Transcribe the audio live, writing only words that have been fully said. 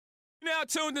now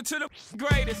tuned into the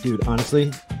greatest. Dude,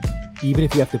 honestly, even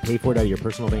if you have to pay for it out of your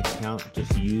personal bank account,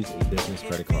 just use a business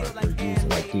credit card or use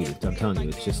dude, I'm telling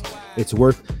you, it's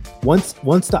worth once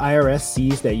the IRS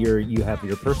sees that you have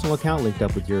your personal account linked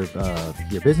up with your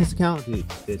business account, dude,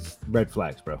 it's red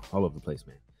flags, bro, all over the place,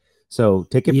 man. So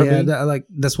take it from me.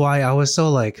 That's why I was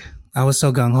so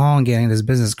gung ho on getting this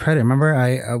business credit.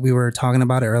 Remember, we were talking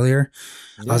about it earlier.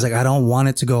 Yeah. I was like, I don't want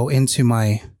it to go into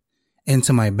my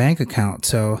bank account.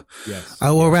 So, yes.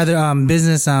 Or rather,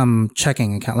 business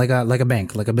checking account, like a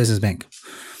bank, like a business bank.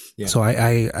 Yeah. So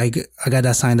I got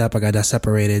that signed up. I got that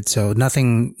separated. So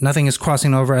nothing is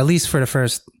crossing over, at least for the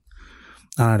first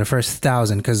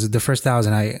 1,000, because the first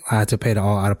 1,000 I had to pay it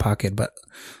all out of pocket. But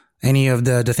any of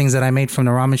the things that I made from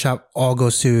the ramen shop all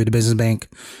goes to the business bank.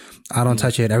 I don't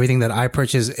touch it. Everything that I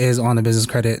purchase is on the business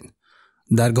credit.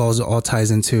 That all ties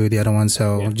into the other one.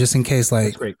 So just in case,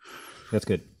 that's great. That's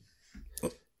good.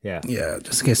 Yeah. Yeah.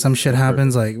 Just in case some shit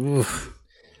happens, oof.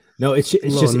 No, it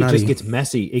just gets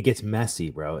messy. It gets messy,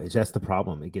 bro. That's the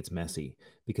problem. It gets messy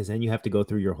because then you have to go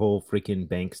through your whole freaking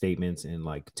bank statements and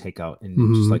take out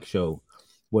and just show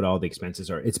what all the expenses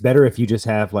are. It's better if you just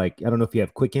have I don't know if you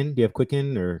have Quicken. Do you have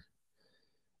Quicken or?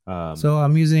 So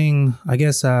I'm using, I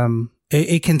guess,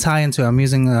 it can tie into, I'm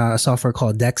using a software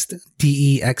called Dext,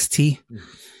 DEXT.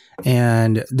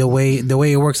 And the way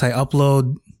it works, I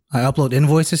upload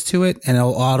invoices to it and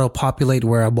it'll auto populate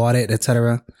where I bought it,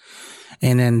 etc.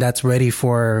 And then that's ready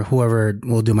for whoever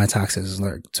will do my taxes,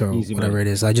 Easy whatever money. It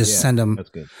is. I just send them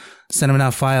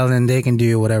that file and they can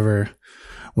do whatever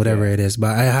it is.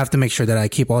 But I have to make sure that I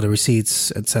keep all the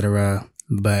receipts, etc.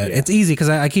 But it's easy because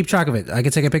I keep track of it. I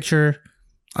can take a picture.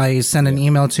 I send an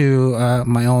email to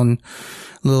my own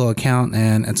little account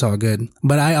and it's all good.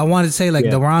 But I wanted to say the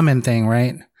ramen thing,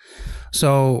 right?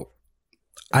 So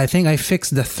I think I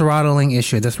fixed the throttling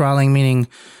issue. The throttling meaning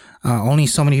only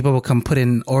so many people can put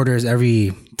in orders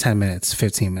every 10 minutes,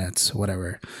 15 minutes,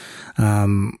 whatever.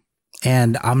 And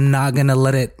I'm not going to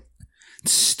let it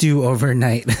stew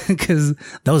overnight because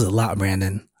that was a lot,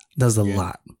 Brandon. That was a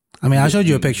lot. I mean, I showed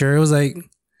you a picture. It was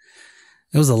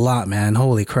it was a lot, man.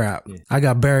 Holy crap. Yeah. I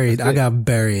got buried. Nice.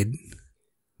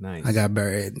 I got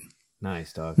buried.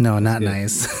 Nice, dog. No, not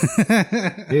nice.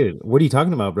 Dude, what are you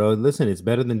talking about, bro? Listen, it's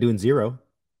better than doing zero.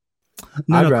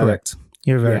 Correct.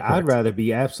 You're very correct. I'd rather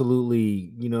be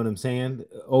absolutely, you know what I'm saying,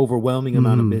 overwhelming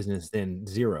amount of business than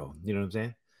zero. You know what I'm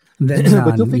saying? But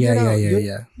you'll figure it out.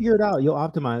 You'll figure it out. You'll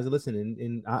optimize. Listen,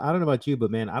 and I don't know about you,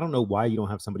 but man, I don't know why you don't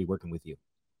have somebody working with you.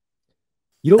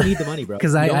 You don't need the money, bro.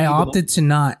 Because I opted to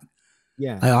not.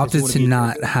 Yeah, I opted to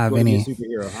not have any.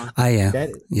 Superhero, huh? I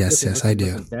am. Yes, I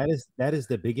do. That is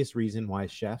the biggest reason why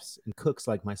chefs and cooks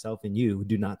like myself and you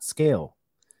do not scale.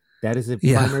 That is the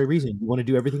primary reason. You want to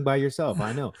do everything by yourself.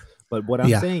 I know. But what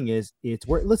I'm saying is it's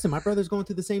worth. Listen, my brother's going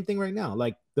through the same thing right now.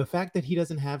 The fact that he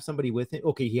doesn't have somebody with him.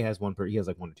 Okay, he has one or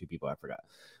two people. I forgot.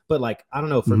 But I don't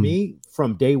know. For me,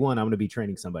 from day one, I'm going to be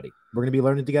training somebody. We're going to be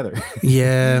learning together.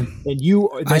 Yeah. And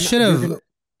I should have.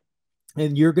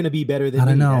 And you're going to be better than me. I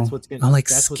don't know. That's what's gonna, I'm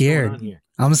that's scared. What's going on here.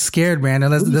 I'm scared, Brandon.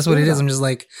 That's what it is. I'm just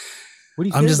What are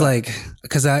you I'm just about?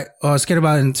 Because I was scared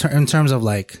about it in terms of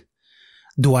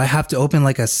do I have to open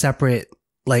a separate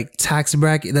tax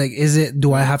bracket?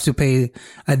 Do I have to pay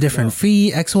a different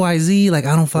fee? XYZ? I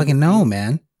don't fucking know,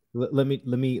 man. Let me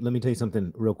tell you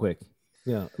something real quick.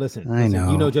 Yeah, listen. I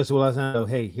know. You know just what I was saying.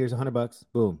 Hey, here's $100.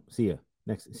 Boom. See you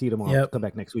tomorrow. Yep. Come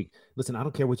back next week. Listen, I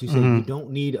don't care what you say. You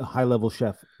don't need a high level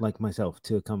chef like myself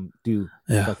to come do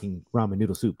fucking ramen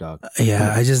noodle soup, dog.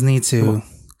 Yeah, I just need to.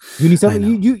 You need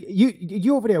something.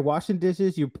 You over there washing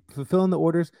dishes. You're fulfilling the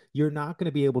orders. You're not going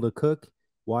to be able to cook,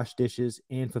 wash dishes,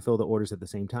 and fulfill the orders at the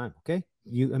same time. Okay.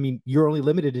 You're only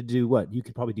limited to do what? You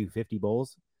could probably do 50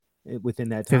 bowls within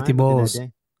that time. 50 bowls.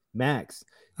 Max.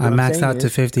 I maxed out to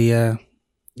 50. Yeah.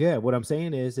 Yeah. What I'm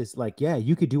saying is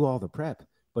you could do all the prep,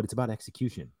 but it's about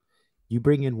execution. You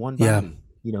bring in one body,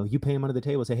 you pay him under the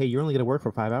table, say, hey, you're only going to work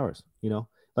for 5 hours, you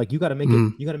got to make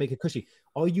it, you got to make it cushy.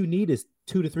 All you need is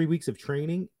 2 to 3 weeks of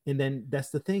training. And then that's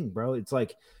the thing, bro. It's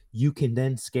you can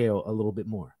then scale a little bit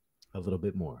more. If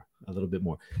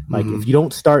you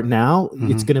don't start now,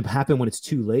 it's going to happen when it's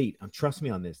too late. Trust me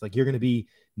on this. You're going to be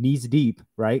knees deep,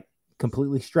 right?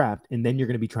 Completely strapped. And then you're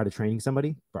going to be trying to train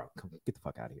somebody, bro, get the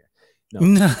fuck out of here.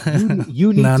 No,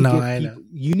 you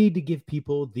need to give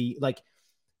people the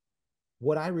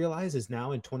what I realize is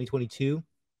now in 2022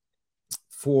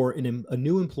 for a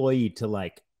new employee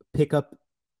to pick up,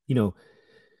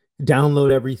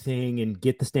 download everything and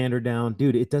get the standard down.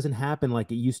 Dude, it doesn't happen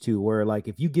like it used to, where like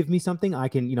if you give me something, I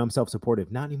can, I'm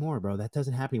self-supportive. Not anymore, bro. That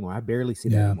doesn't happen anymore. I barely see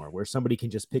that anymore, where somebody can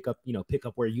just pick up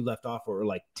where you left off, or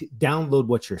like download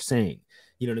what you're saying.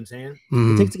 You know what I'm saying?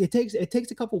 It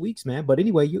takes a couple weeks, man. But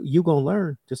anyway, you gonna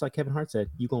learn, just like Kevin Hart said.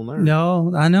 You gonna learn.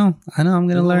 No, I know. I'm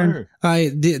gonna learn.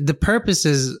 The purpose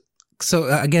is, so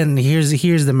again, here's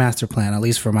the master plan, at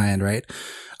least for my end, right?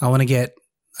 I want to get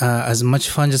as much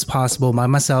funds as possible by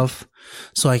myself,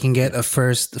 so I can get a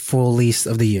first full lease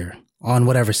of the year on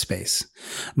whatever space.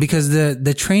 Because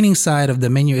the training side of the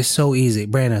menu is so easy.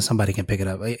 Brandon, somebody can pick it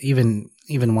up. Even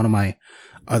one of my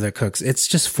other cooks. It's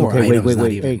just 4 items.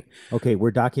 Wait. Hey, okay,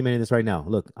 we're documenting this right now.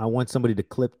 Look, I want somebody to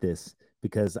clip this,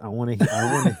 because I want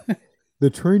to. The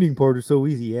training part is so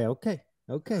easy. Yeah. Okay.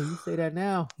 You say that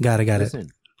now. Got it.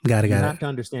 You have to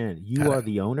understand. You are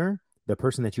the owner. The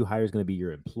person that you hire is going to be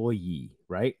your employee,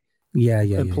 right? Yeah.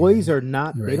 Employees are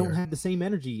not, they don't have the same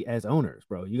energy as owners,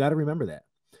 bro. You got to remember that.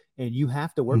 And you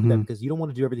have to work with them, because you don't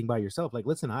want to do everything by yourself. Like,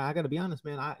 listen, I got to be honest,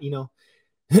 man.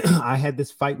 I had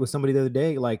this fight with somebody the other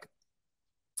day. Like,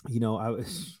 I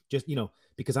was just,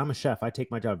 because I'm a chef, I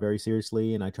take my job very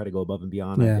seriously and I try to go above and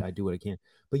beyond. Yeah. I do what I can.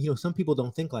 But, some people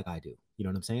don't think like I do. You know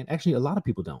what I'm saying? Actually, a lot of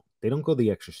people don't. They don't go the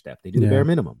extra step. They do the bare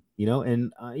minimum,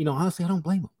 and, honestly, I don't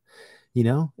blame them.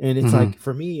 And it's like,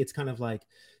 for me, it's kind of like,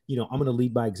 I'm going to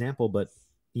lead by example, but,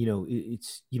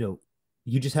 it's, you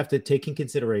just have to take in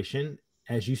consideration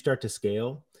as you start to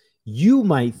scale. You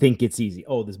might think it's easy.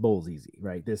 Oh, this bowl's easy,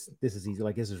 right? This is easy.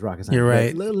 Like, this is rocket science. You're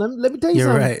right. Let me tell you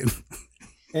something. You're right.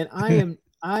 And Mm-hmm.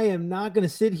 I am not going to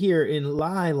sit here and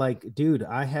lie. Like, dude,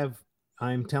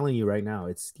 I'm telling you right now,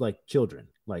 it's like children.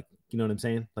 Like, you know what I'm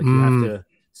saying? Like, you have to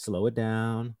slow it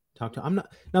down. Talk to. I'm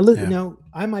not now. Listen, now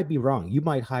I might be wrong. You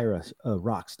might hire a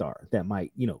rock star that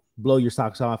might, blow your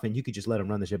socks off, and you could just let him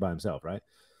run the shit by himself, right?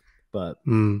 But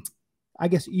I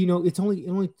guess it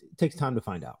only takes time to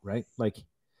find out, right? Like,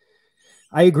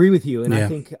 I agree with you, and I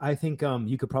think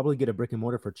you could probably get a brick and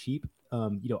mortar for cheap.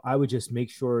 I would just make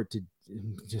sure to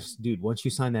dude, once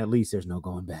you sign that lease, there's no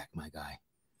going back, my guy.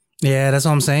 Yeah, that's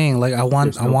what I'm saying. Like, I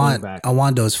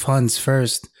want those funds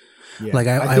first. Yeah, like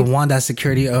I want that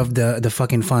security of the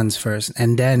fucking funds first,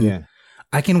 and then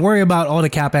I can worry about all the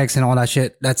capex and all that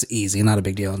shit. That's easy, not a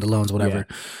big deal. The loans, whatever.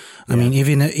 Yeah. I mean,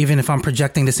 even if I'm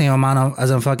projecting the same amount as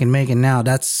I'm fucking making now,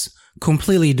 that's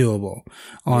completely doable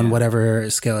on whatever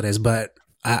scale it is. But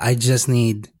I just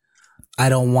I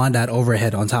don't want that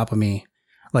overhead on top of me.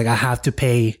 Like, I have to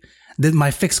pay.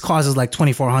 My fixed cost is like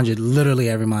 $2,400 literally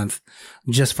every month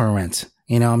just for rent.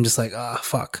 I'm just like, oh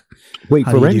fuck. Wait,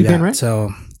 for rent? You paying rent?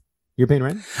 So. You're paying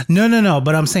rent? No.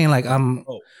 But I'm saying, like, I'm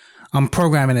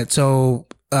programming it. So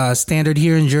standard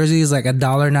here in Jersey is like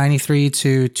 $1.93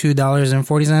 to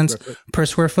 $2.40 per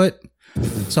square foot.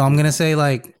 So I'm gonna say,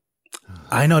 like,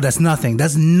 I know that's nothing.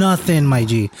 That's nothing, my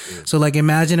G. So, like,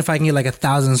 imagine if I can get like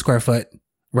 1,000 square foot,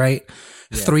 right?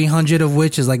 300 of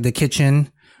which is like the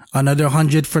kitchen, another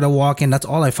 100 for the walk-in. That's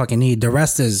all I fucking need. The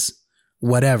rest is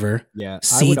whatever. Yeah,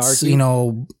 seats.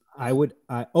 I would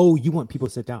argue, you want people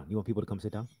to sit down? You want people to come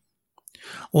sit down?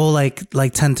 Well, like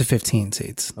 10 to 15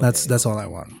 seats. Okay. That's all I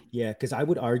want. Yeah, because I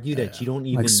would argue that you don't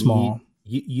even need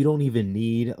you don't even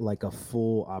need like a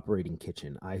full operating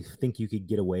kitchen. I think you could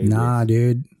get away with,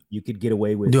 dude. You could get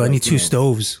away with. Dude, I need 2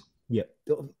 stoves. Yeah.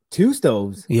 2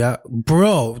 stoves? Yeah.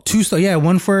 Bro, 2 stoves. Yeah,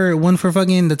 one for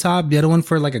fucking the top, the other one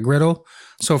for like a griddle.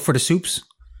 So for the soups.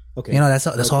 Okay. That's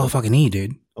all I fucking need,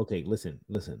 dude. Okay, listen.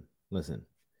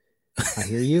 I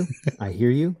hear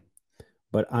you.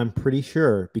 But I'm pretty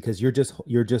sure, because you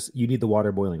need the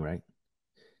water boiling, right?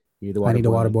 You need the water. I need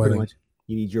the water boiling.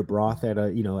 You need your broth at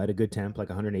a good temp, like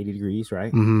 180 degrees,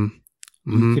 right? You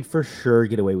could for sure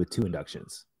get away with 2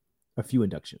 inductions, a few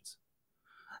inductions.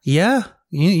 Yeah,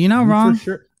 you're not wrong. For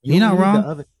sure, you're not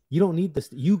wrong. You don't need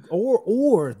this.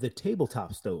 Or the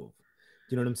tabletop stove.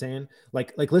 Do you know what I'm saying?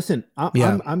 Like, listen,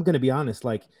 I'm gonna be honest.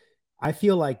 Like, I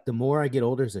feel like the more I get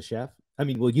older as a chef. I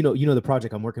mean, well, the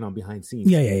project I'm working on behind scenes.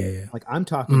 Yeah. Like, I'm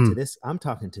talking to this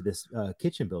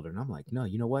kitchen builder, and I'm like, no,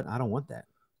 you know what? I don't want that.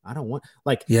 I don't want,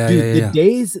 like,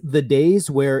 the days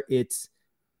where it's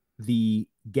the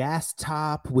gas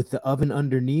top with the oven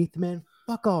underneath, man.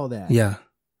 Fuck all that. Yeah.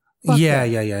 Fuck yeah.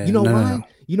 You know why? No.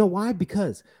 You know why?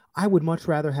 Because I would much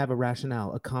rather have a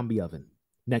combi oven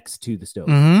next to the stove.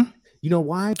 You know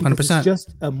why? Because 100%. It's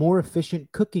just a more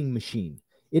efficient cooking machine.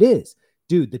 It is.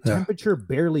 Dude, the temperature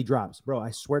barely drops, bro.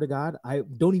 I swear to God, I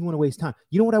don't even want to waste time.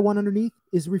 You know what I want underneath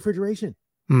is refrigeration.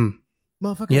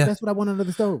 Motherfucker, that's what I want under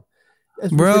the stove.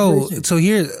 Bro, so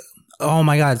here, Oh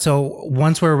my God. So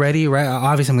once we're ready, right?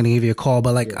 Obviously I'm going to give you a call,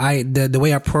 but like the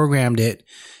way I programmed it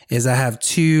is I have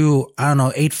two, I don't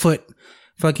know, 8-foot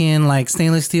fucking like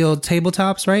stainless steel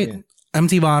tabletops, right? Yeah.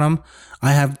 Empty bottom.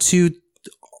 I have two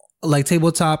like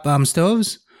tabletop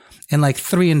stoves and like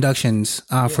 3 inductions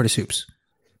for the soups.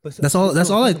 That's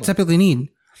all I typically need.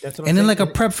 And then like a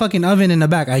prep fucking oven in the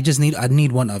back. I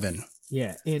need one oven.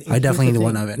 Yeah, and I definitely need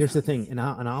one oven. Here's the thing, and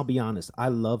I'll be honest. I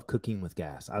love cooking with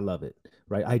gas. I love it,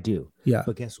 right? I do. Yeah.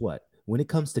 But guess what? When it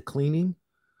comes to cleaning,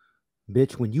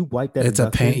 bitch, when you wipe that, it's a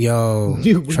pain. Yo,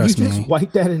 trust me. Just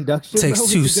wipe that induction. It takes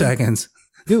 2 seconds,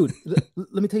 dude.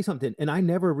 Let me tell you something. And I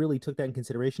never really took that in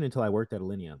consideration until I worked at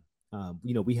Alinea.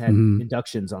 We had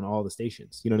inductions on all the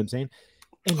stations. You know what I'm saying?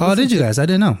 And did you guys? I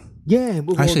didn't know. Yeah,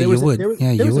 well, actually, you would.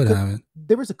 You would have it.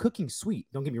 There was a cooking suite.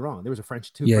 Don't get me wrong. There was a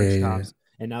French tops. Yeah.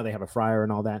 And now they have a fryer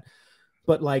and all that.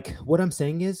 But like what I'm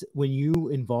saying is when you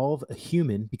involve a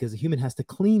human, because a human has to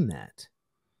clean that.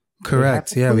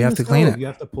 Correct. Yeah, we have to clean it. You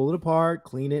have to pull it apart,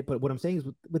 clean it. But what I'm saying is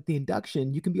with the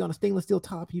induction, you can be on a stainless steel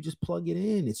top. You just plug it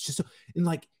in. It's just, and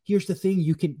like, here's the thing.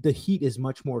 The heat is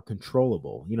much more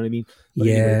controllable. You know what I mean? But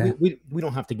anyway, we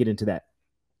don't have to get into that.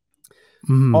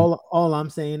 Mm-hmm. All I'm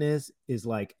saying is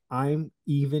like, I'm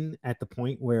even at the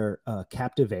point where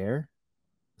Captive Air.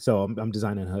 So I'm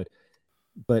designing a hood.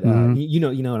 But you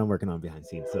know what I'm working on behind the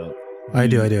scenes. So I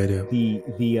do.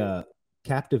 The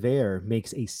Captive Air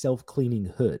makes a self-cleaning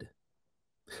hood.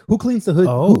 Who cleans the hood?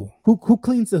 Oh, who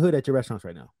cleans the hood at your restaurants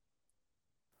right now?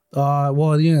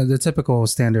 Well, the typical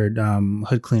standard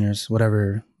hood cleaners,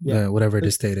 whatever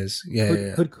the state is.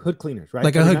 Hood cleaners, right?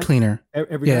 Like a hood cleaner.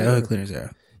 Every night? Hood cleaners.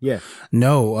 Yeah.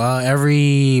 No,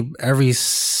 every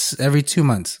 2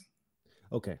 months.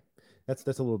 Okay, that's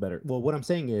a little better. Well, what I'm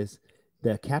saying is,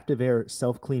 the Captive Air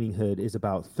self-cleaning hood is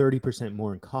about 30%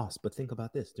 more in cost. But think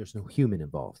about this. There's no human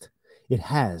involved. It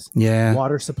has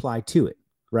water supply to it,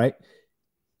 right?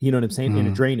 You know what I'm saying? And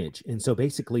a drainage. And so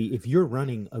basically, if you're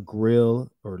running a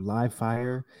grill or live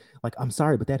fire, like, I'm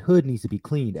sorry, but that hood needs to be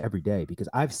cleaned every day, because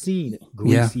I've seen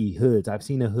greasy hoods. I've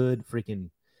seen a hood freaking,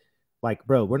 like,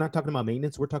 bro, we're not talking about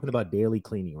maintenance. We're talking about daily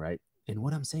cleaning, right? And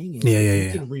what I'm saying is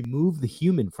you can remove the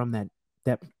human from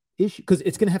that issue, because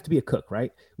it's gonna have to be a cook,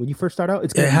 right? When you first start out,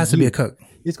 it has to be a cook.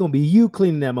 It's gonna be you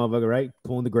cleaning that motherfucker, right?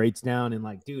 Pulling the grates down, and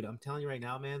like, dude, I'm telling you right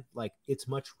now, man, like, it's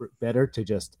much better to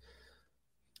just,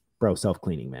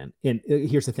 self-cleaning, man. And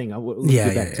here's the thing.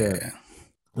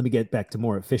 Let me get back to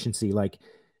more efficiency. Like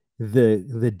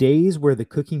the days where the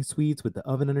cooking suites with the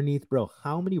oven underneath, bro.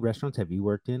 How many restaurants have you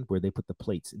worked in where they put the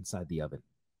plates inside the oven?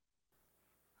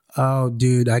 Oh,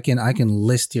 dude, I can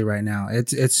list you right now.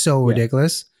 It's so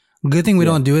ridiculous. Good thing we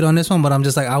don't do it on this one, but I'm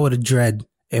just like, I would dread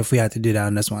if we had to do that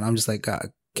on this one. I'm just like, God,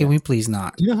 can we please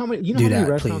not? You know how many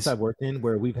restaurants I've worked in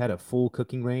where we've had a full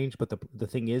cooking range, but the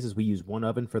thing is we use one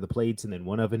oven for the plates and then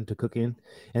one oven to cook in.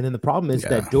 And then the problem is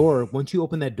that door, once you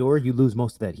open that door, you lose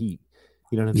most of that heat.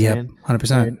 You know what I'm saying?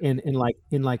 100%. And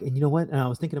you know what? And I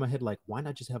was thinking in my head, like, why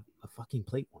not just have a fucking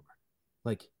plate warmer?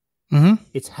 Like,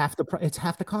 it's half the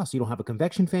cost. You don't have a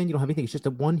convection fan. You don't have anything. It's just a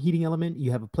one heating element.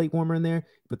 You have a plate warmer in there.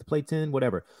 You put the plates in,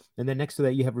 whatever. And then next to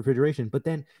that, you have refrigeration. But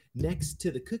then next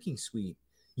to the cooking suite,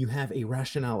 you have a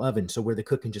Rational oven. So where the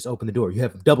cook can just open the door. You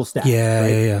have double stack.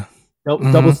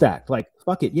 Double stack. Like,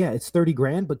 fuck it. Yeah, it's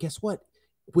 $30,000. But guess what?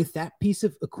 With that piece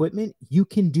of equipment, you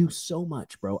can do so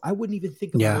much, bro. I wouldn't even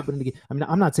think about opening the. I mean,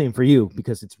 I'm not saying for you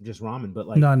because it's just ramen, but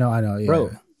like, no, I know,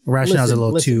 bro. Rationale's a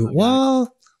little too.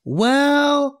 Well,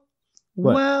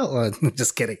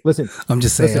 just kidding. Listen, I'm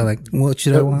just saying, like, what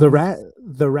should I want?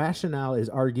 The Rational is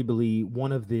arguably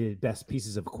one of the best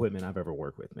pieces of equipment I've ever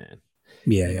worked with, man.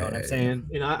 You know what I'm saying?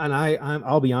 And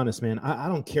I'll be honest, man. I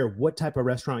don't care what type of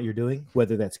restaurant you're doing,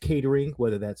 whether that's catering,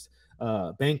 whether that's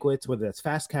banquets, whether that's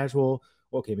fast casual.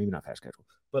 Okay, maybe not fast casual,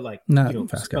 but like,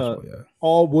 fast casual.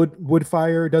 All wood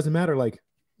fire. It doesn't matter. Like,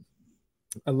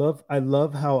 I love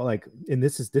how, like, and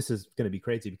this is going to be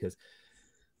crazy because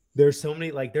there's so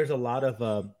many, like, there's a lot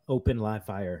of open live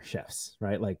fire chefs,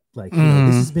 right? Like this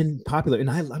has been popular, and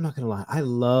I'm not gonna lie, I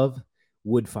love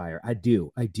wood fire. I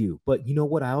do. But you know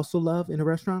what I also love in a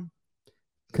restaurant?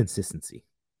 Consistency.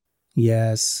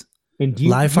 Yes. And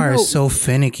live fire is so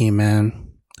finicky,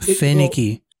 man. Finicky.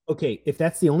 Well, okay, if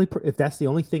that's the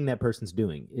only thing that person's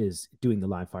doing is doing the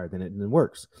live fire, then it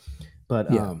works.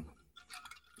 But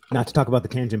not to talk about the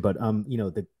tangent, but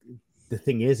the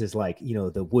thing is like,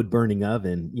 the wood burning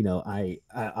oven,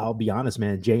 I'll be honest,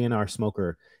 man, J&R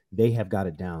Smoker, they have got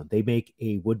it down. They make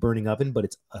a wood burning oven, but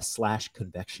it's a /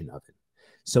 convection oven.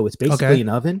 So it's basically an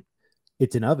oven.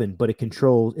 It's an oven, but it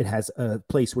has a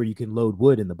place where you can load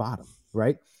wood in the bottom,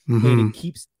 right? And it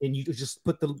keeps, and you just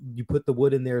put the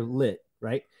wood in there lit,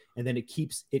 right? and then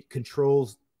it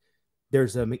controls.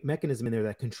 There's a mechanism in there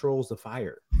that controls the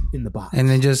fire in the box, and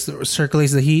then just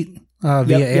circulates the heat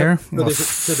via air.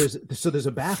 So there's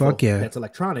a baffle that's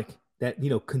electronic that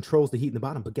controls the heat in the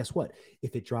bottom. But guess what?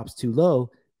 If it drops too low,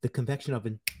 the convection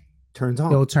oven turns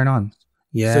on. It'll turn on.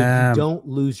 Yeah. So you don't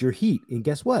lose your heat. And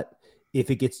guess what? If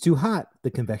it gets too hot,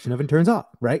 the convection oven turns off.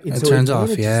 Right? And it turns off.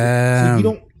 Yeah.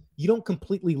 So you don't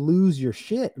completely lose your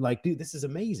shit. Like, dude, this is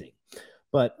amazing.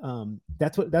 But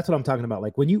that's what I'm talking about.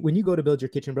 Like when you go to build your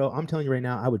kitchen, bro, I'm telling you right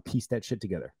now, I would piece that shit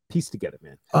together. Piece together,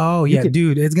 man. Oh yeah,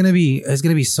 dude, it's gonna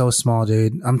be so small,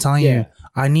 dude. I'm telling you,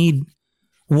 I need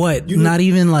not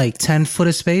even like 10 foot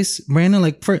of space, Brandon.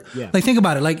 Like like think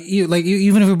about it. Like you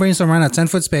even if we brainstorm right now, 10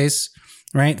 foot space,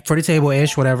 right, for the table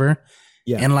ish, whatever.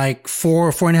 Yeah. And like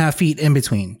 4.5 feet in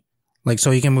between, like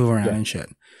so you can move around and shit.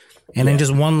 And then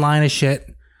just one line of shit,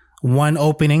 one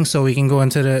opening so we can go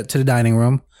into the dining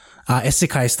room.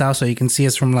 Isekai style, so you can see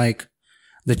us from like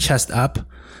the chest up,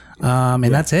 and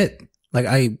that's it. Like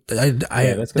I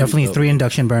definitely 3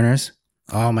 induction burners.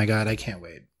 Oh my god, I can't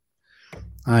wait.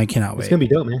 I cannot wait. It's gonna be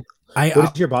dope, man.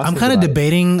 I'm kind of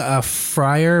debating a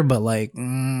fryer, but like, do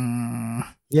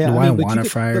I want a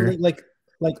fryer? Like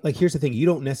here's the thing: you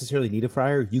don't necessarily need a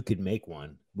fryer. You could make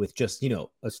one with just a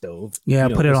stove. Yeah,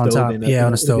 put it on top. On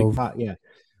a stove. Pot, yeah.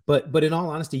 But in all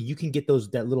honesty, you can get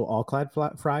that little all-clad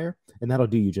fryer, and that'll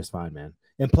do you just fine, man.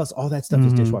 And plus, all that stuff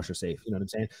is dishwasher safe. You know what I'm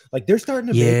saying? Like they're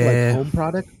starting to make like home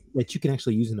product that you can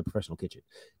actually use in a professional kitchen.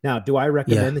 Now, do I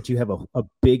recommend that you have a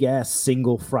big ass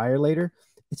single fryer later?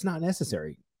 It's not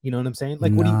necessary. You know what I'm saying?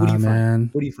 Like what do you find?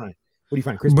 What do you find? What do you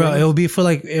find, Chris? Bro, it'll be for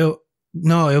like it'll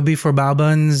be for bao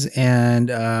buns and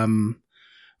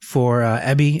for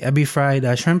ebi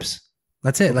fried shrimps.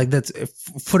 That's it. Like that's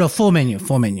for the full menu.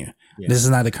 Yeah. This is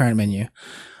not the current menu,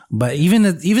 but even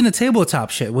the tabletop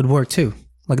shit would work too.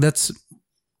 Like that's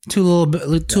two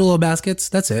little baskets.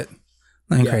 That's it.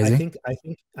 Nothing crazy.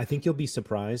 I think you'll be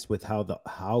surprised with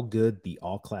how good the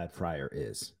all-clad fryer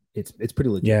is. It's pretty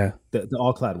legit. Yeah, the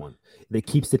all-clad one. It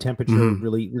keeps the temperature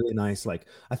really really nice. Like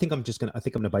I think I'm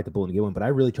gonna bite the bullet and get one, but I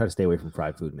really try to stay away from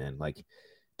fried food, man. Like,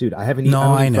 dude, I haven't eaten.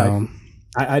 No, I know.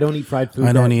 I don't eat fried food.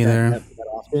 I don't either that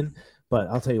often. But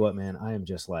I'll tell you what, man. I am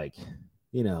just like.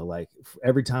 Like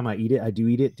every time I eat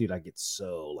it, dude, I get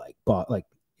so like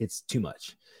it's too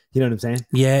much. You know what I'm saying?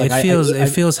 Yeah, like it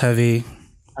feels heavy.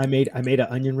 I made an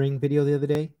onion ring video the other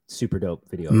day. Super dope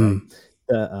video, right?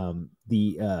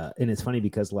 And it's funny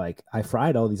because like I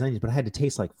fried all these onions, but I had to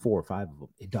taste like 4 or 5 of them.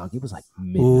 And dog, it was like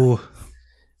midnight. Ooh.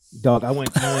 Dog, I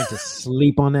went to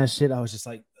sleep on that shit. I was just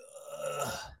like,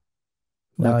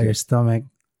 your stomach.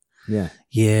 Yeah.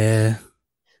 Yeah.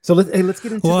 So let's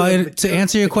get into. Well, to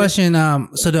answer your question,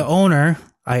 so the owner,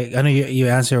 I know you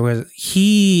answered with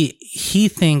he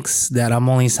thinks that I'm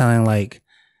only selling like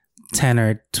 10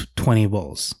 or 20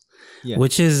 bowls,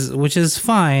 which is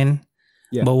fine.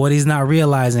 Yeah. But what he's not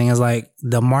realizing is like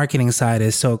the marketing side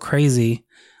is so crazy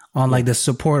on like the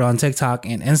support on TikTok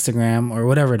and Instagram or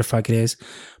whatever the fuck it is.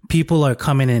 People are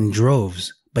coming in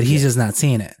droves, but he's just not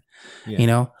seeing it.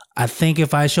 Yeah. I think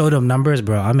if I showed him numbers,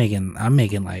 bro, I'm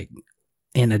making like.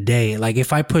 In a day, like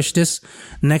if I push this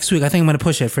next week, I think I'm gonna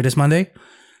push it for this Monday.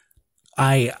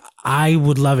 I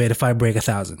would love it if I break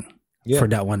 1,000 for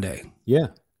that one day. Yeah,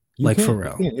 like for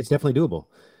real. Yeah, it's definitely doable.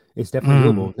 It's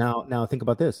definitely doable. Now think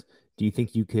about this. Do you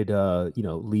think you could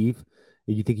leave?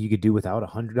 Do you think you could do without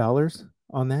 $100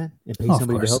 on that and pay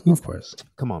somebody to help you? Of course.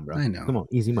 Come on, bro. I know. Come on,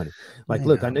 easy money. Like,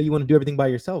 look, I know you want to do everything by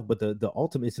yourself, but the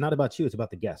ultimate, it's not about you. It's about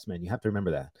the guests, man. You have to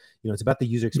remember that. It's about the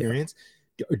user experience. Yeah.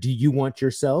 Do you want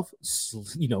yourself,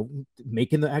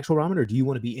 making the actual ramen, or do you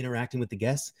want to be interacting with the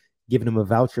guests, giving them a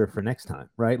voucher for next time,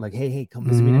 right? Like, hey, come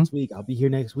visit me next week. I'll be here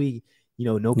next week.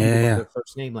 Know people by their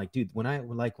first name. Like, dude, when I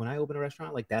open a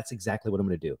restaurant, like that's exactly what I'm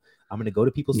going to do. I'm going to go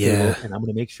to people's table and I'm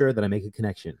going to make sure that I make a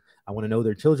connection. I want to know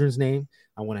their children's name.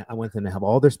 I want them to have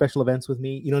all their special events with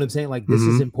me. You know what I'm saying? Like, this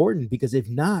is important because if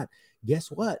not,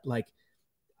 guess what? Like,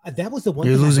 that was the one.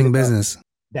 You're losing business.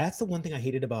 That's the one thing I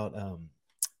hated about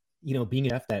being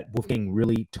an F that Wolfgang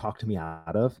really talked me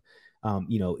out of,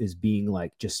 is being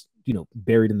like just,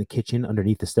 buried in the kitchen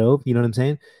underneath the stove. You know what I'm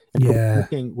saying?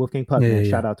 And Wolfgang Puck, man,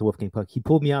 shout out to Wolfgang Puck. He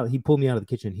pulled me out of the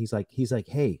kitchen. He's like,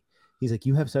 hey,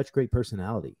 you have such great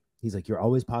personality. He's like, you're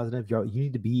always positive. You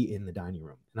need to be in the dining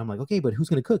room. And I'm like, okay, but who's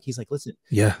going to cook? He's like, listen,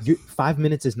 5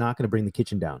 minutes is not going to bring the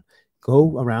kitchen down.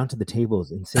 Go around to the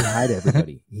tables and say hi to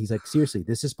everybody. He's like, seriously,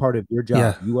 this is part of your job.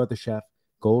 Yeah. You are the chef.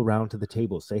 Go around to the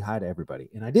table, say hi to everybody.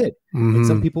 And I did. And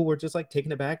some people were just like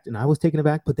taken aback, and I was taken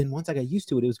aback. But then once I got used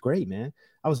to it, it was great, man.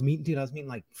 I was meeting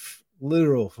like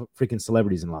literal freaking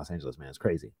celebrities in Los Angeles, man. It's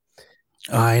crazy.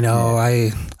 I know.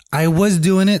 I was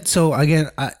doing it. So again,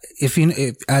 if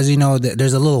as you know,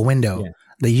 there's a little window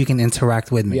that you can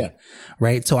interact with me,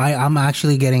 right? So I'm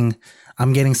actually getting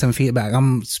some feedback.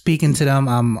 I'm speaking to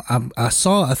them. I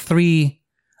saw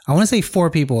I want to say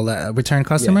 4 people that return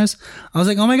customers. I was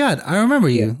like, oh my God, I remember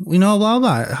you. You know, blah,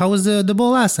 blah. How was the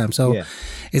bowl last time? So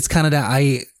it's kind of that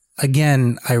I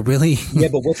really,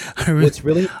 but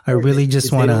I really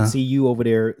just want to see you over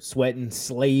there sweating,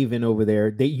 slaving over there.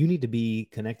 You need to be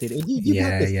connected. And you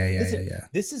got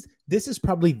this. This is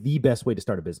probably the best way to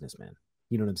start a business, man.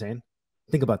 You know what I'm saying?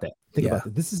 Think about that. Think about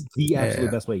it. This is the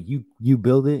absolute best way. You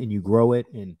build it and you grow it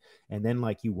and then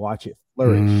like you watch it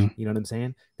flourish. You know what I'm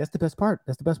saying? That's the best part.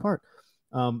 That's the best part.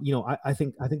 You know, I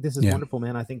think this is wonderful,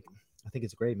 man. I think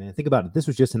it's great, man. Think about it. This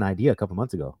was just an idea a couple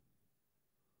months ago.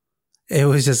 It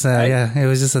was just it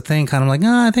was just a thing. Kind of like,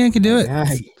 no, I think I could do it.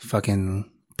 Fucking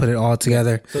put it all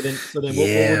together. So then what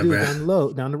we'll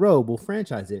do down the road, we'll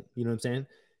franchise it. You know what I'm saying?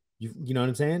 You know what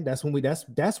I'm saying? That's when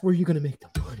that's where you're gonna make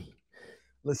the money.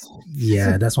 Listen,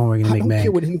 that's when we're gonna make. I don't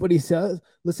care what anybody says.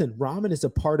 Listen, ramen is a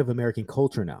part of American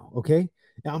culture now. Okay,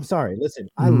 now, I'm sorry. Listen,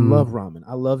 I love ramen.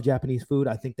 I love Japanese food.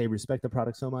 I think they respect the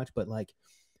product so much. But like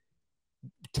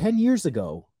 10 years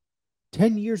ago,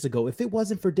 if it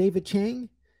wasn't for David Chang,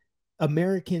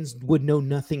 Americans would know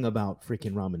nothing about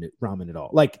freaking ramen at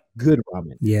all. Like good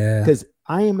ramen. Yeah, because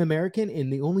I am American,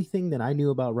 and the only thing that I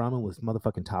knew about ramen was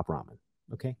motherfucking Top Ramen.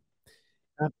 Okay.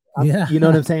 You know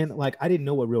what I'm saying? Like, I didn't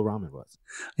know what real ramen was.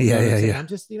 Yeah. I'm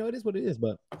just, it is what it is,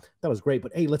 but that was great.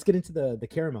 But hey, let's get into the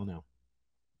caramel now.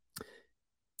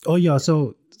 Oh yeah.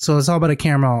 So it's all about a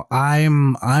caramel.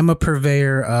 I'm a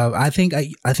purveyor of, I think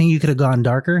you could have gone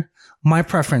darker. My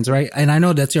preference, right? And I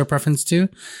know that's your preference too,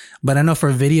 but I know for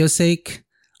video's sake,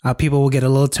 people will get a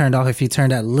little turned off if you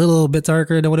turn that little bit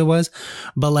darker than what it was.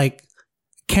 But like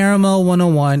caramel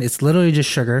 101, it's literally just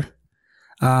sugar.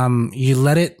 You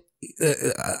let it,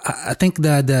 I think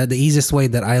the easiest way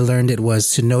that I learned it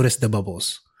was to notice the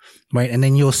bubbles, right? And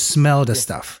then you'll smell the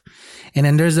stuff. And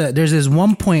then there's this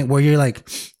one point where you're like,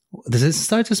 does it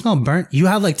start to smell burnt? You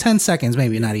have like 10 seconds,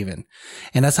 maybe not even.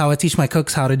 And that's how I teach my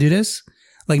cooks how to do this.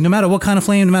 Like no matter what kind of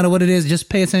flame, no matter what it is, just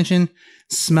pay attention,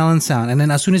 smell and sound. And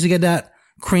then as soon as you get that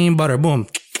cream butter, boom,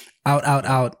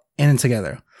 out, in and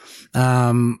together.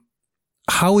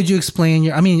 How would you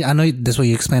explain I know this way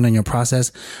you explain on your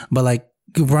process, but like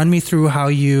run me through how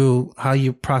you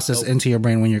process into your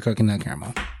brain when you're cooking that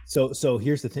caramel. So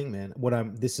here's the thing, man.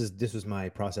 This was my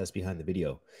process behind the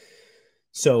video.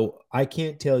 So I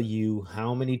can't tell you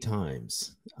how many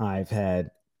times I've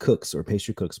had cooks or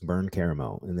pastry cooks burn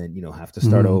caramel and then, have to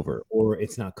start over, or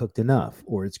it's not cooked enough,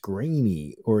 or it's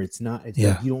grainy, or it's not, like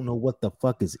you don't know what the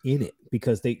fuck is in it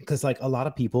because like a lot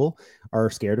of people are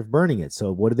scared of burning it.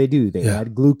 So what do? They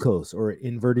add glucose or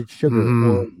inverted sugar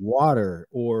or water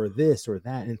or this or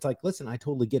that. And it's like, listen, I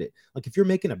totally get it. Like if you're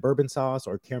making a bourbon sauce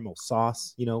or caramel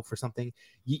sauce, for something,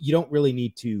 you don't really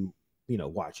need to,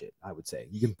 watch it. I would say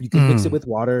you can mix it with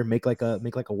water, make like a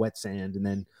wet sand, and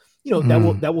then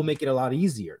that will make it a lot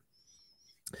easier.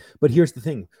 But here's the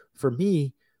thing. For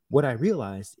me, what I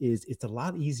realized is it's a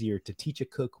lot easier to teach a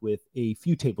cook with a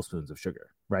few tablespoons of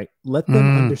sugar, right? Let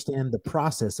them understand the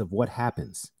process of what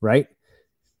happens, right?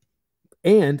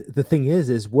 And the thing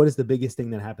is what is the biggest thing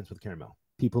that happens with caramel?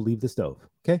 People leave the stove,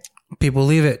 okay? People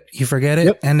leave it. You forget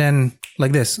it, and then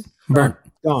like this, burnt.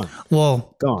 Gone.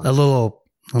 Well, gone.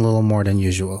 A little more than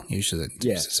usual. Used to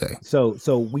say.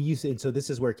 So we used to, and so this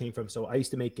is where it came from. So I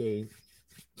used to make a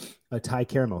Thai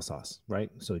caramel sauce, right?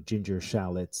 So ginger,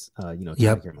 shallots, Thai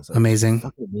caramel sauce. Amazing.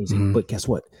 Amazing. But guess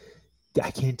what?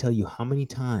 I can't tell you how many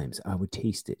times I would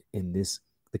taste it, and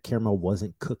the caramel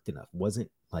wasn't cooked enough, wasn't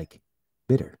like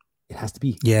bitter. It has to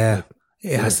be. Yeah,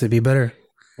 it has to be bitter.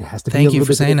 It has to. Thank you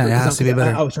for saying that. It has to be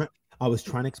better. I was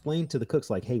trying to explain to the cooks,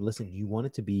 like, hey, listen, you want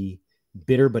it to be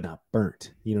bitter but not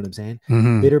burnt. You know what I'm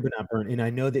saying? Bitter but not burnt. And I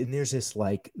know that there's this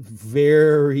like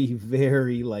very,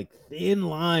 very like thin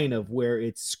line of where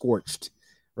it's scorched,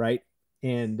 right?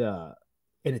 And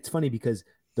it's funny because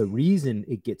the reason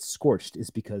it gets scorched is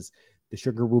because the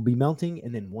sugar will be melting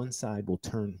and then one side will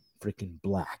turn freaking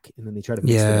black, and then they try to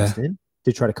mix the rest in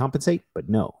to try to compensate. But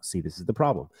no, see, this is the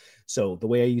problem. So the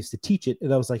way I used to teach it,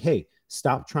 I was like, hey,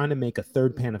 stop trying to make a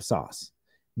third pan of sauce.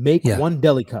 Make one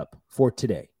deli cup for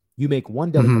today. You make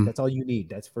one deli cup. That's all you need.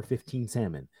 That's for 15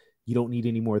 salmon. You don't need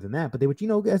any more than that. But they would,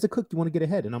 as a cook, you want to get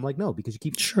ahead. And I'm like, no, because you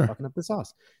keep fucking up the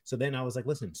sauce. So then I was like,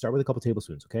 listen, start with a couple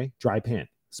tablespoons, okay? Dry pan,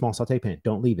 small saute pan.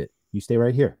 Don't leave it. You stay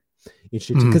right here. It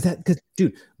should, because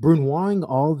dude, brunoising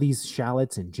all these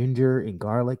shallots and ginger and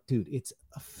garlic, dude, it's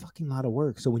a fucking lot of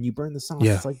work. So when you burn the sauce,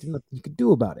 it's like there's nothing you could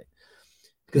do about it.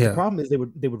 Because the problem is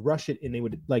they would rush it, and they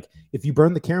would, like, if you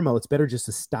burn the caramel, it's better just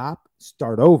to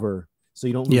start over so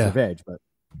you don't lose your veg. But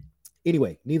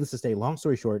anyway, needless to say, long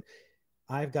story short,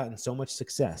 I've gotten so much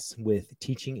success with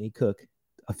teaching a cook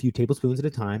a few tablespoons at a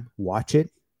time. Watch it,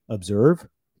 observe.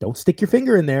 Don't stick your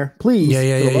finger in there, please.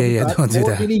 Yeah. Don't do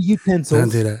that. Any utensils. Don't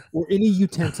do that. Or any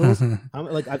utensils.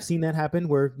 I've seen that happen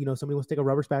where, somebody wants to take a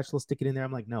rubber spatula, stick it in there.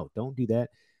 I'm like, no, don't do that.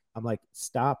 I'm like,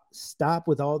 stop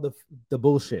with all the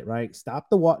bullshit, right? Stop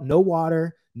the water, no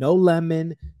water, no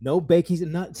lemon, no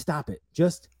baking, stop it.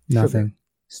 Just nothing. Sugar.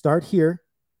 Start here,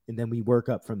 and then we work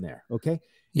up from there. Okay.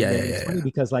 Yeah. It's funny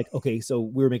because, like, okay, so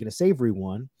we were making a savory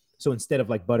one. So instead of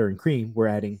like butter and cream, we're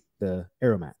adding the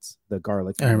aromats, the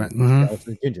garlic,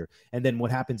 and ginger. And then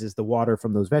what happens is the water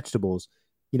from those vegetables,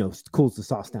 cools the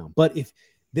sauce down. But if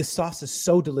this sauce is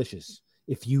so delicious,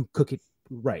 if you cook it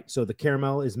right. So the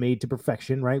caramel is made to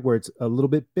perfection, right? Where it's a little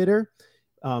bit bitter,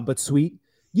 but sweet.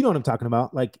 You know what I'm talking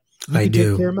about? Like, I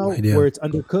do. Caramel where it's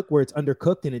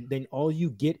undercooked, and then all you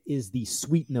get is the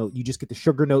sweet note. You just get the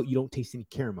sugar note. You don't taste any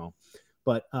caramel.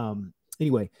 But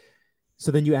anyway,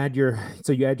 so then you add your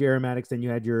aromatics, then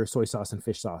you add your soy sauce and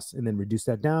fish sauce, and then reduce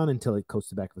that down until it coats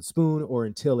the back of the spoon, or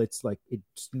until it's like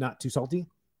it's not too salty,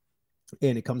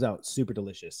 and it comes out super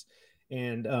delicious.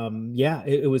 And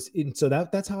it was. And so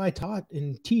that's how I taught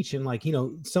and teach. And like,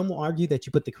 some will argue that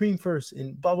you put the cream first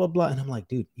and blah, blah, blah. And I'm like,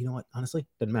 dude, you know what? Honestly,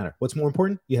 doesn't matter. What's more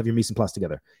important? You have your mise en place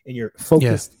together and you're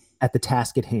focused at the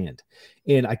task at hand.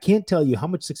 And I can't tell you how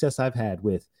much success I've had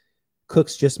with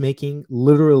cooks just making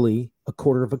literally a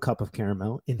quarter of a cup of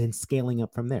caramel and then scaling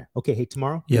up from there. Okay. Hey,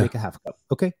 tomorrow you make a half cup.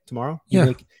 Okay. Tomorrow you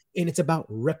make, and it's about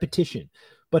repetition.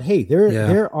 But hey,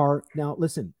 there are, now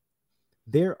listen,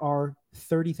 there are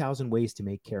 30,000 ways to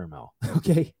make caramel.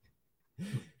 Okay.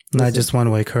 Not just one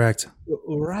way. Correct.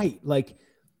 Right. Like,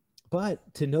 but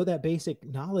to know that basic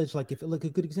knowledge, like a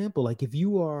good example, like if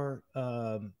you are,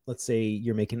 let's say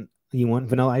you want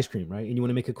vanilla ice cream, right? And you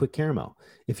want to make a quick caramel.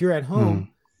 If you're at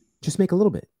home, just make a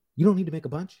little bit. You don't need to make a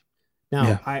bunch.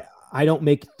 Now I don't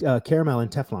make caramel in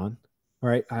Teflon. All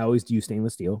right. I always use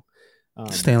stainless steel.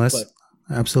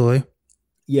 Absolutely.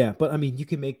 Yeah, but I mean, you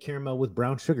can make caramel with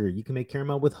brown sugar. You can make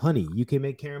caramel with honey. You can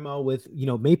make caramel with,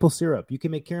 maple syrup. You can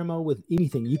make caramel with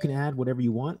anything. You can add whatever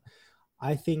you want.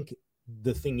 I think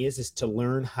the thing is to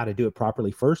learn how to do it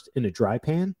properly first in a dry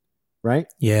pan, right?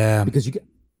 Yeah. Because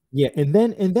and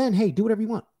then, hey, do whatever you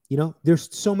want. There's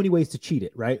so many ways to cheat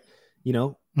it, right?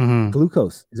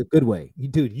 Glucose is a good way.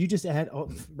 You just add,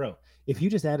 if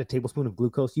you just add a tablespoon of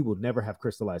glucose, you will never have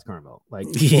crystallized caramel. Like,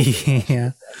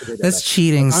 that's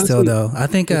cheating. Honestly, still though. I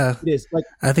think it is. Like,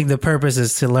 I think the purpose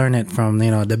is to learn it from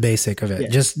the basic of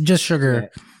it. Just sugar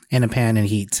in a pan and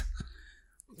heat.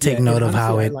 Take note of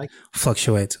how it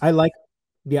fluctuates. I like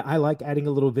adding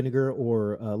a little vinegar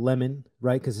or lemon,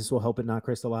 right? Because this will help it not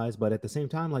crystallize. But at the same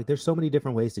time, like, there's so many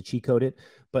different ways to cheat code it.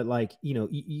 But like,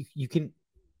 you can.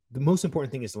 The most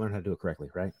important thing is to learn how to do it correctly,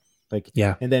 right? Like,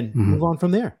 and then move on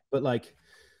from there. But like,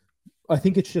 I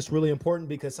think it's just really important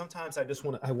because sometimes I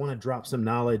want to drop some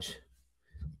knowledge.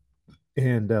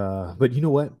 And, but you know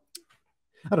what?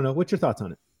 I don't know. What's your thoughts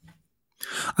on it?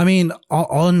 I mean,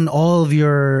 on all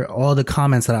the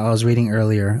comments that I was reading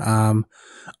earlier.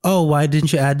 Why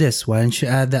didn't you add this? Why didn't you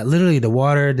add that? Literally the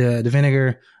water, the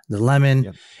vinegar, the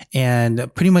lemon,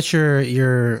 and pretty much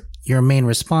your main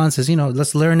response is,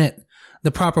 let's learn it the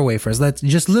proper way first. Let's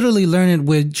just literally learn it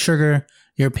with sugar,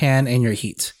 your pan, and your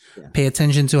heat. Pay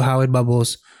attention to how it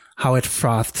bubbles, how it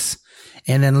froths,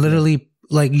 and then literally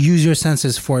like use your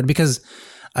senses for it. Because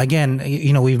again,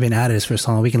 we've been at this for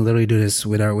so long. We can literally do this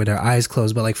with our eyes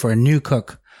closed. But like for a new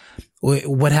cook,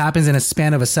 what happens in a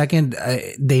span of a second,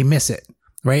 they miss it.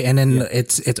 Right. And then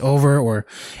it's over or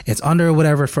it's under or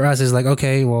whatever. For us is like,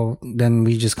 okay, well, then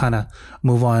we just kind of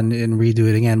move on and redo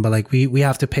it again. But like we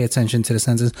have to pay attention to the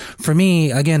senses. For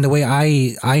me, again, the way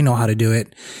I know how to do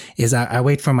it is I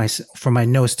wait for my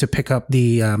nose to pick up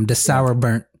the sour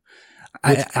burnt.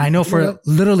 I know for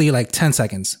literally like 10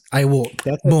 seconds. I will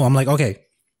boom. I'm like, okay,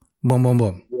 boom, boom,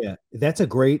 boom. Yeah, that's a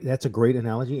great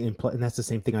analogy. And that's the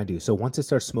same thing I do. So once it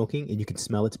starts smoking and you can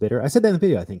smell it's bitter. I said that in the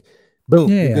video, I think. Boom.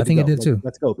 Yeah, I think it did too.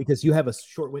 Let's go, because you have a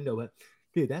short window. But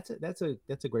dude, that's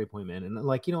a great point, man. And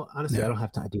like, honestly, I don't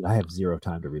have time. Dude, I have zero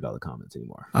time to read all the comments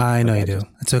anymore. I know you do.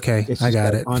 It's okay. I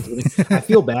got it. I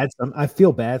feel bad. I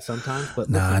feel bad sometimes,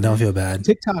 but I don't feel bad.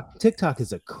 TikTok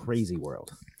is a crazy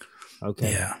world.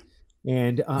 Okay. Yeah.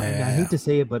 And I hate to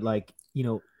say it, but like,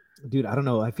 dude, I don't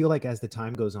know. I feel like as the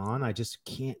time goes on, I just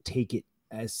can't take it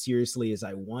as seriously as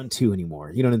I want to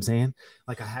anymore. You know what I'm saying?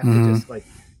 Like I have to just like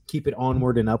keep it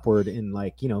onward and upward, and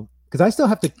like, because I still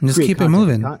have to just keep it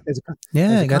moving. I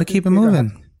got to keep it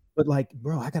moving. But like,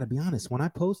 bro, I gotta be honest. When I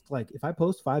post, like, if I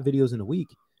post 5 videos in a week,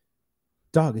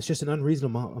 dog, it's just an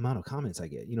unreasonable amount of comments I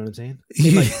get. You know what I'm saying?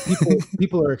 And like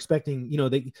people are expecting, you know,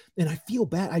 and I feel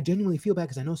bad. I genuinely feel bad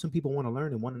because I know some people want to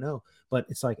learn and want to know. But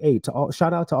it's like, hey,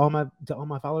 shout out to all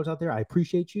my followers out there. I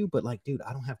appreciate you, but like, dude,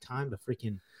 I don't have time to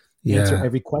freaking answer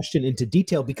every question into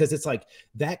detail, because it's like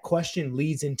that question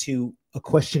leads into a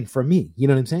question for me. You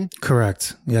know what I'm saying?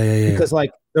 Correct. Yeah. Because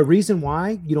like the reason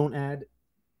why you don't add.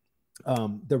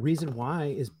 The reason why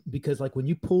is because like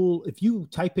if you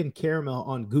type in caramel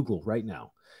on Google right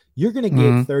now, you're going to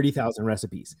get 30,000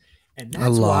 recipes. And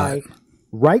that's why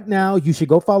right now you should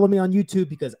go follow me on YouTube,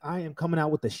 because I am coming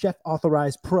out with the Chef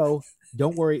Authorized Pro.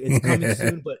 Don't worry, it's coming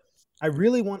soon, but I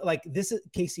really want, like, this is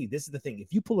KC. This is the thing.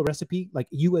 If you pull a recipe, like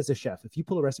you as a chef, if you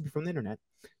pull a recipe from the internet,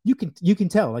 you can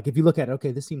tell, like, if you look at it,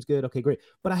 okay, this seems good. Okay, great.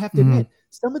 But I have to admit,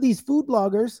 some of these food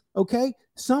bloggers, okay,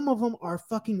 some of them are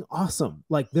fucking awesome.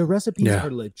 Like their recipes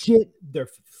are legit. Their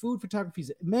food photography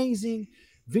is amazing.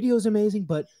 Videos amazing.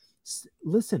 But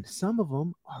listen, some of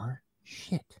them are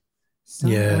shit.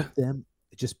 Some of them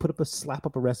just slap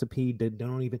up a recipe. They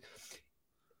don't even,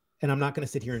 and I'm not going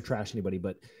to sit here and trash anybody,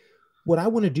 but what I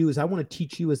want to do is I want to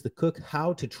teach you as the cook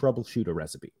how to troubleshoot a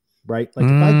recipe, right? Like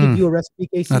if I give you a recipe,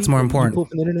 Casey, that's more important. You pull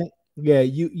from the internet,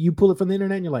 you pull it from the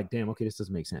internet and you're like, damn, okay, this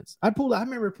doesn't make sense. I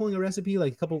remember pulling a recipe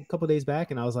like a couple days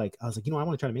back, and I was like, you know, I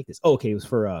want to try to make this. Oh, okay, it was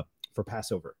for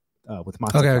Passover with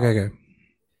matzah. Okay.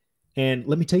 And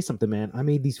let me tell you something, man. I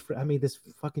made this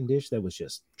fucking dish that was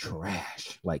just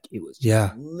trash. Like it was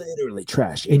literally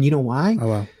trash. And you know why? Oh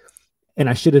wow. And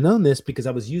I should have known this because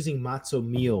I was using matzo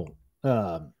meal.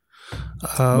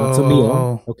 Matzo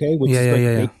meal, okay, which is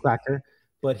like baked cracker.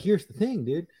 But here's the thing,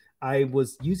 dude. I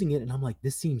was using it and I'm like,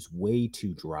 this seems way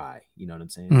too dry. You know what I'm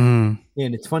saying?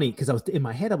 And it's funny because I was in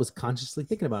my head, I was consciously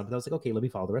thinking about it, but I was like, okay, let me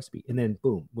follow the recipe. And then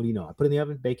boom, what do you know? I put it in the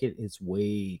oven, bake it. It's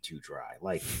way too dry,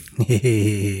 like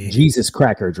Jesus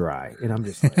cracker dry. And I'm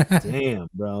just like, damn,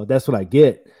 bro, that's what I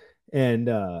get. And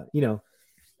you know,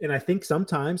 and I think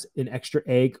sometimes an extra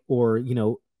egg or, you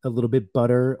know, a little bit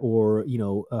butter or, you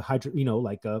know,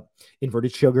 like a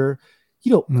inverted sugar,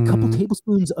 you know, a couple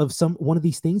tablespoons of one of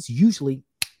these things usually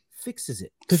fixes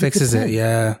it.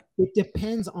 Yeah. It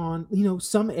depends on, you know,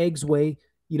 some eggs weigh,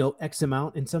 you know, X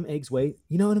amount and some eggs weigh,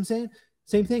 you know what I'm saying?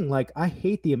 Same thing. Like I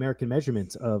hate the American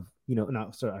measurements of, you know,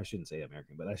 no, sorry, I shouldn't say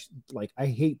American, but I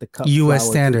hate the cup. US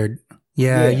standard.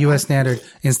 US standard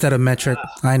instead of metric.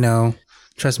 I know.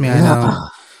 Trust me, I know.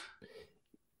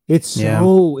 It's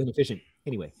so inefficient.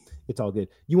 Anyway, it's all good.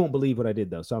 You won't believe what I did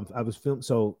though. So I was filmed.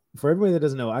 So for everybody that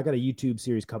doesn't know, I got a YouTube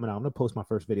series coming out. I'm going to post my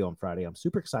first video on Friday. I'm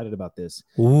super excited about this.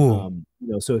 Ooh. You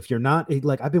know, so if you're not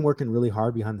like, I've been working really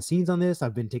hard behind the scenes on this.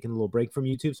 I've been taking a little break from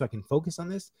YouTube so I can focus on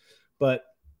this. But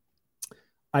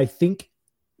I think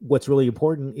what's really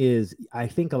important is I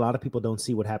think a lot of people don't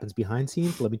see what happens behind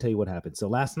scenes. Let me tell you what happened. So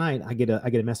last night I get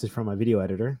a message from my video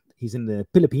editor. He's in the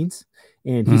Philippines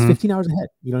and he's 15 hours ahead.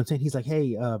 You know what I'm saying? He's like,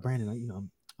 hey, Brandon, you know,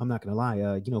 I'm not going to lie.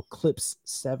 You know, clips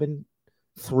 7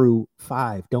 through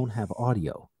 5 don't have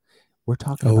audio. We're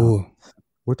talking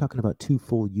about 2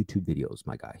 full YouTube videos,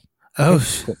 my guy. Oh,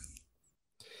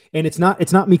 and it's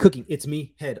not me cooking. It's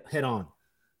me head on.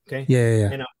 Okay.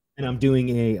 Yeah. And I'm doing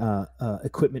a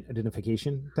equipment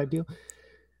identification type deal.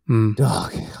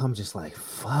 Dog, I'm just like,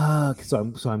 fuck. So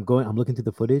I'm looking through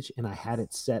the footage and I had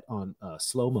it set on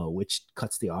slow-mo, which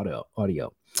cuts the audio.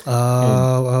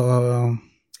 Oh.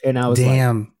 And I was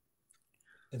damn. Like,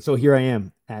 and so here I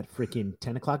am at freaking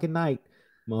 10 o'clock at night,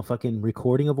 motherfucking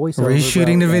recording a voiceover.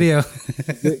 Reshooting the video.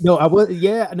 No,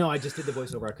 I just did the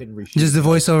voiceover. I couldn't reshoot. Just the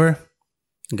voiceover?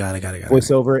 Got it.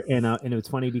 Voiceover. And it was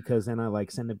funny because then I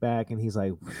like send it back and he's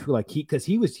like he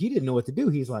didn't know what to do.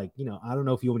 He's like, you know, I don't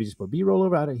know if you want me to just put B-roll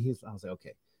over it. I was like,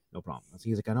 okay, no problem.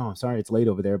 He's like, I know, I'm sorry it's late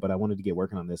over there, but I wanted to get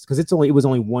working on this because it was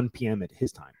only 1 p.m. at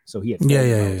his time. So he had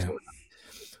yeah.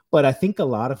 But I think a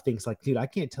lot of things like, dude, I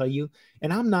can't tell you,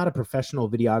 and I'm not a professional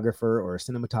videographer or a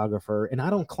cinematographer, and I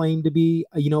don't claim to be,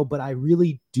 you know, but I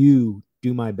really do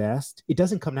my best. It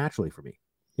doesn't come naturally for me.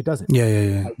 It doesn't.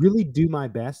 Yeah. I really do my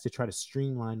best to try to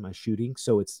streamline my shooting.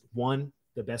 So it's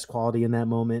the best quality in that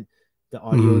moment. The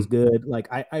audio is good. Like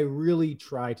I really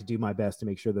try to do my best to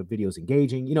make sure the video is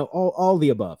engaging, you know, all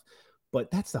the above.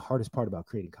 But that's the hardest part about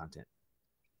creating content.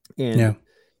 And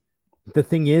the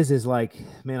thing is like,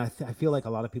 man, I feel like a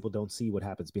lot of people don't see what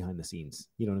happens behind the scenes.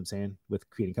 You know what I'm saying? With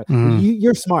creating content.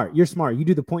 You're smart. You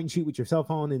do the point and shoot with your cell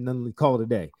phone and then call it a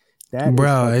day.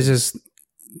 It's just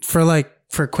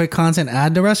for quick content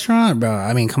at the restaurant, bro.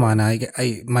 I mean, come on,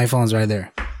 my phone's right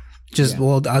there.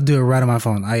 I'll do it right on my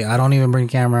phone. I don't even bring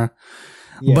camera,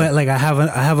 but like I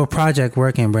have a project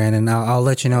working, Brandon. I'll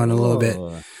let you know in a little bit.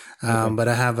 But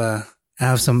I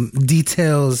have some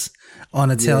details on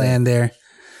the tail end there.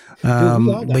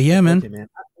 But yeah, man.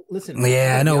 Listen.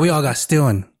 Yeah, I know we all got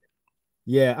stewing.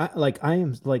 Yeah, I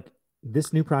am like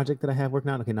this new project that I have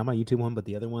working on. Okay, not my YouTube one, but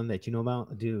the other one that you know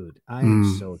about, dude. I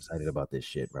am so excited about this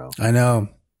shit, bro. I know.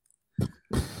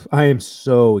 I am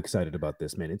so excited about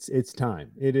this, man. It's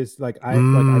time. It is like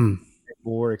I'm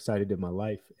more excited in my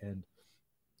life,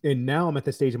 and now I'm at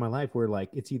the stage of my life where like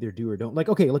it's either do or don't. Like,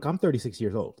 okay, look, I'm 36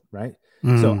 years old, right?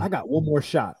 So I got one more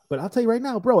shot. But I'll tell you right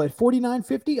now, bro, at 49,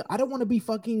 50, I don't want to be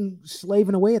fucking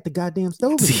slaving away at the goddamn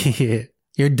stove anymore.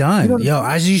 You're done. You know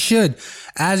as you should.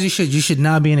 You should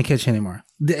not be in the kitchen anymore.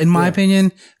 In my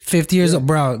opinion, 50 years old,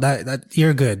 bro, that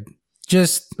you're good.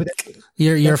 Just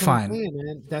you're fine. Saying,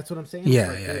 man. That's what I'm saying.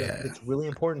 Yeah, It's really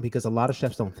important because a lot of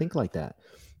chefs don't think like that.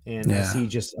 And I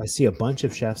see a bunch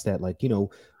of chefs that like, you know,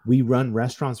 we run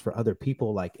restaurants for other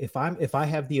people. Like if I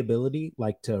have the ability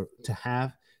like to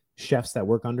have chefs that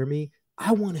work under me,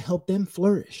 I want to help them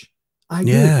flourish. I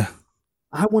do.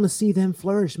 I want to see them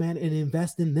flourish, man, and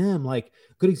invest in them. Like,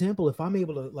 good example, if I'm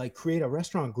able to like create a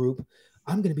restaurant group,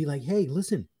 I'm going to be like, hey,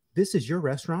 listen, this is your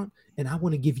restaurant, and I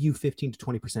want to give you 15 to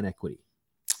 20% equity.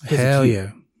 Hell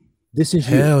yeah. This is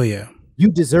Hell yeah.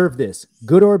 You deserve this,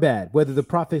 good or bad, whether the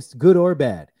profit's good or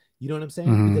bad. You know what I'm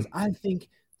saying? Because I think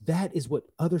that is what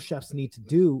other chefs need to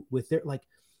do with their, like,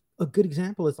 a good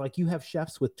example is like you have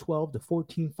chefs with 12 to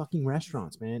 14 fucking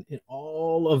restaurants, man. And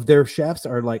all of their chefs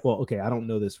are like, well, okay, I don't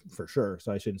know this for sure,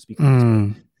 so I shouldn't speak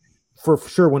on this. But for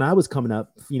sure, when I was coming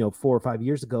up, 4 or 5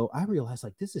 years ago, I realized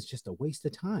like this is just a waste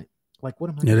of time. Like, what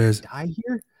am I going to die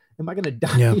here? Am I going to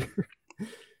die here?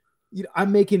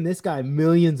 I'm making this guy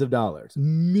millions of dollars,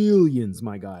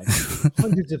 my guy,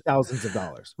 hundreds of thousands of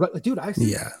dollars. Right, like, dude, I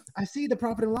see the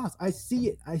profit and loss. I see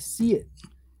it.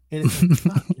 And it's like,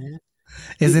 fuck, man.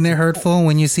 Isn't it hurtful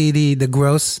when you see the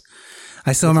gross?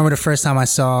 I still remember the first time I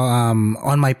saw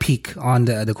on my peak on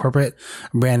the corporate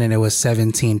Brandon, it was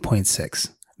 17.6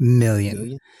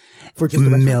 million. For just the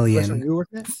restaurant you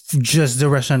worked at? Just the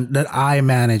restaurant that I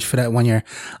managed for that 1 year.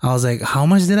 I was like, how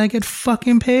much did I get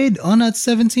fucking paid on that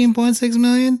 17.6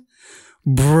 million?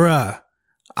 Bruh.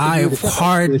 I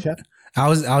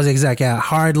was exact. Yeah.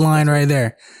 Hard line right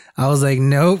there. I was like,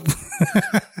 nope.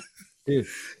 Dude.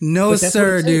 No,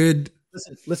 sir, dude.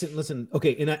 Listen.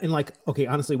 Okay. And like, okay,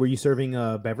 honestly, were you serving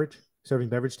beverage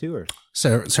too, or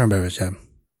serving beverage? Yeah.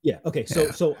 Yeah. Okay.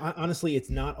 So honestly, it's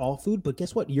not all food, but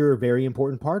guess what? You're a very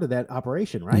important part of that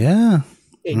operation, right? Yeah.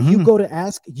 And you go to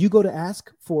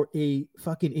ask for a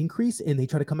fucking increase, and they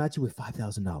try to come at you with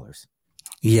 $5,000.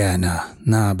 Yeah.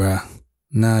 Nah, bro.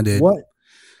 Nah, dude.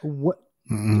 What?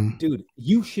 Dude,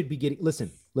 you should be getting.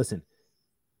 Listen.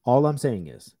 All I'm saying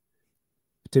is,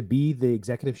 to be the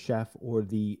executive chef or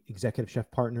the executive chef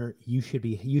partner, you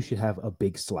should have a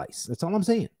big slice. That's all I'm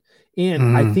saying.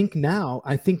 And I think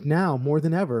now more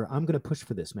than ever, I'm going to push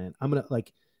for this, man. I'm going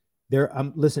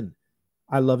to listen,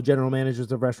 I love general managers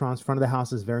of restaurants. Front of the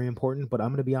house is very important, but I'm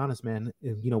going to be honest, man.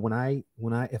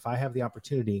 If I have the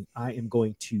opportunity, I am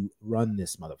going to run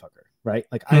this motherfucker, right?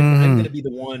 Like I'm going to be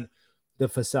the one, the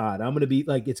facade. I'm going to be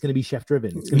like, it's going to be chef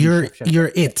driven. You're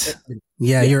it.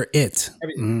 Yeah, you're it.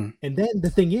 And then the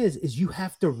thing is you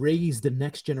have to raise the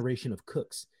next generation of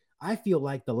cooks. I feel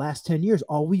like the last 10 years,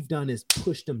 all we've done is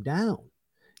pushed them down.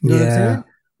 You know what I'm saying?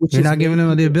 You're not giving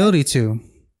them the ability to.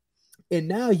 And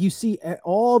now you see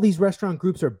all these restaurant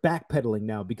groups are backpedaling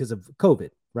now because of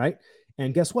COVID, right?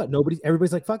 And guess what?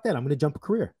 Everybody's like, fuck that. I'm going to jump a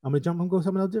career. I'm going to go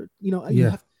something else.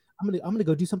 I'm going to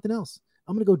go do something else.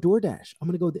 I'm going to go DoorDash. I'm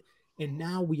going to go. And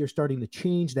now we are starting to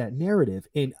change that narrative.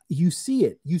 And you see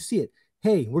it.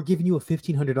 Hey, we're giving you a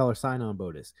 $1,500 sign-on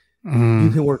bonus. You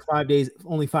can work 5 days,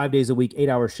 only 5 days a week,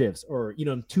 8-hour shifts, or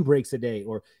 2 breaks a day,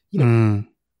 or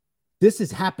this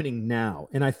is happening now.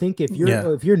 And I think if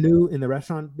you're new in the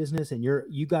restaurant business and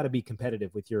you got to be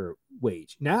competitive with your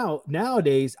wage.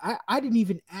 Nowadays, I didn't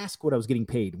even ask what I was getting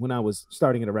paid when I was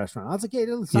starting at a restaurant. I was like, hey,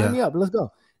 sign me up, let's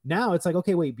go. Now it's like,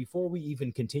 okay, wait, before we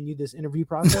even continue this interview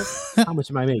process, how much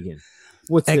am I making?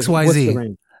 What's the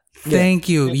range? Thank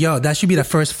you. Yo, that should be the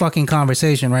first fucking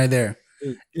conversation right there.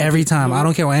 Every time. I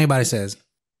don't care what anybody says.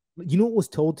 You know what was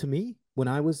told to me when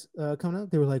I was coming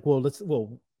out? They were like,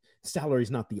 well, salary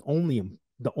is not the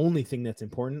only thing that's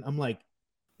important. I'm like,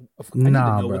 I need to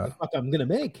know what the fuck I'm gonna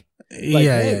make. Like,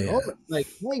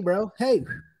 hey, bro, hey,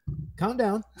 calm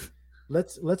down.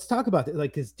 Let's talk about it.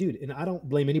 Like, cause dude, and I don't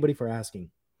blame anybody for asking,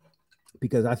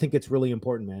 because I think it's really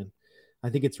important, man.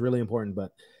 I think it's really important,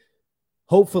 but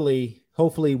hopefully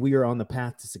we are on the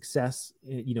path to success,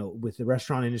 with the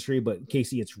restaurant industry. But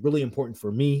Casey, it's really important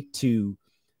for me to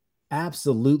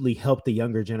absolutely help the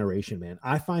younger generation, man.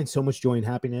 I find so much joy and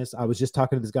happiness. I was just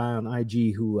talking to this guy on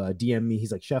IG who DM'd me.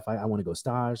 He's like, Chef, I want to go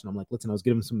stage. And I'm like, listen, I was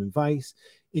giving him some advice.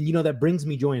 And, that brings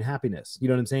me joy and happiness. You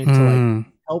know what I'm saying? To like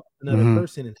help another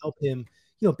person and help him,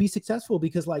 be successful,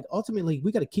 because like ultimately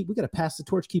we got to pass the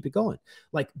torch, keep it going.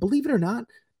 Like, believe it or not,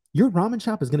 your ramen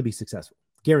shop is going to be successful.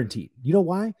 Guaranteed. You know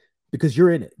why? Because you're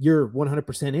in it. You're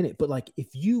 100% in it. But like, if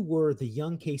you were the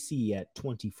young KC at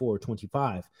 24,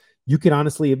 25, you can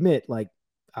honestly admit, like,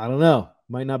 I don't know,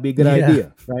 might not be a good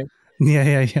idea, right?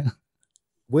 Yeah.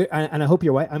 And I hope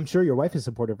your wife, I'm sure your wife is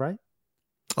supportive, right?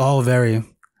 Oh, very.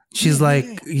 She's like,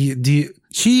 she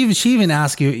even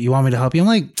asked you want me to help you? I'm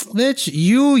like, bitch,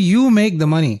 you make the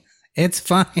money. It's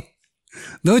fine.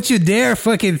 Don't you dare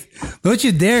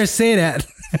say that.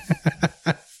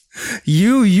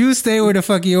 You stay where the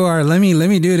fuck you are. Let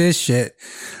me do this shit.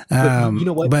 You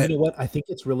know what? I think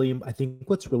what's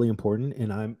really important,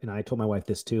 and I told my wife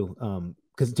this too.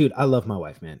 Because dude, I love my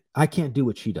wife, man. I can't do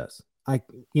what she does.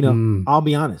 I'll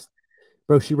be honest,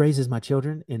 bro. She raises my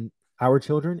children and our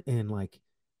children, and like,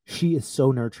 she is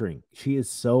so nurturing. She is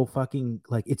so fucking,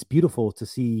 like, it's beautiful to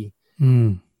see.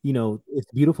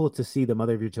 It's beautiful to see the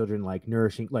mother of your children like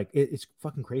nourishing. Like, it's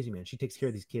fucking crazy, man. She takes care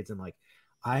of these kids, and like,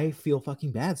 I feel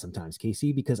fucking bad sometimes,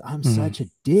 Casey, because I'm such a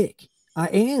dick. I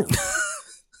am.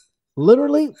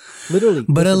 literally.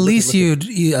 But at least you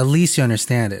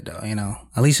understand it, though.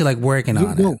 At least you're like working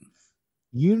on it.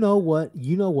 You know what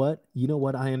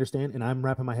I understand, and I'm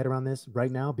wrapping my head around this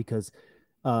right now, because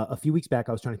a few weeks back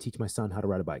I was trying to teach my son how to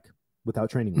ride a bike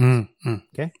without training wheels.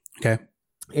 Okay.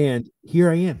 And here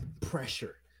I am,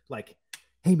 pressure, like,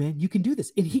 hey man, you can do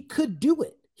this, and he could do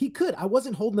it. He could. I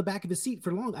wasn't holding the back of his seat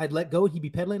for long. I'd let go. He'd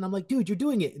be pedaling. I'm like, dude, you're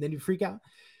doing it. And then he'd freak out.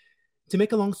 To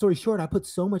make a long story short, I put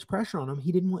so much pressure on him,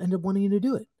 he didn't end up wanting to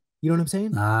do it. You know what I'm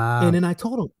saying? And then I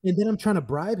told him, and then I'm trying to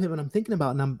bribe him, and I'm thinking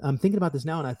about this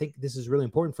now. And I think this is really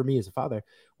important for me as a father,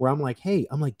 where I'm like, hey,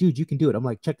 dude, you can do it. I'm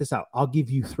like, check this out. I'll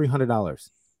give you $300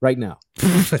 right now to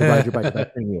ride your bike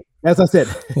without training wheels. As I said,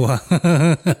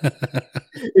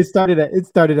 it started at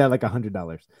like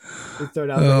 $100. It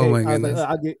started out. Oh my goodness!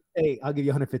 I'll give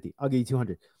you $150. I'll give you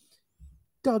 $200.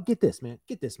 Dog, get this, man.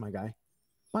 Get this, my guy.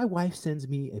 My wife sends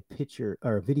me a picture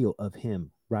or a video of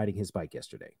him riding his bike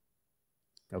yesterday.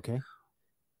 Okay.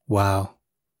 Wow.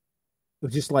 It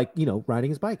was just like,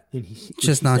 riding his bike, and she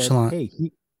nonchalant. Said,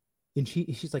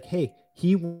 hey, she's like, hey,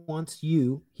 he wants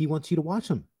you to watch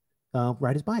him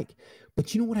ride his bike.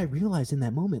 But you know what I realized in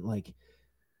that moment, like,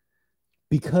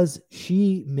 because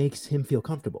she makes him feel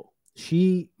comfortable.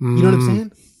 You know what I'm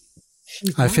saying?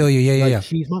 I feel you. Yeah.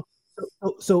 She's mom.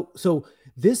 So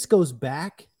this goes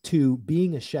back to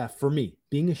being a chef, for me,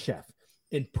 being a chef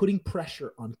and putting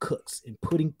pressure on cooks and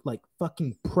putting like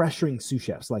fucking pressuring sous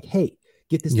chefs. Like, hey,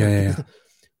 get this done.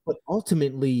 But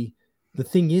ultimately, the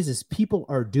thing is people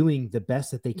are doing the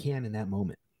best that they can in that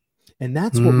moment. And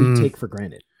that's what we take for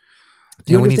granted.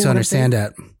 Yeah, we need to understand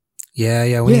that.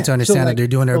 Yeah. We need to understand that they're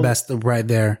doing their best right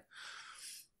there.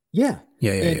 Yeah.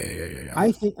 Yeah.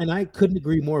 I think, and I couldn't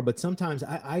agree more, but sometimes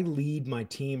I lead my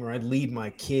team, or I lead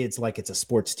my kids like it's a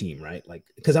sports team, right? Like,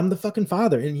 because I'm the fucking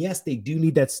father. And yes, they do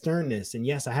need that sternness. And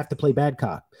yes, I have to play bad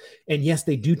cop. And yes,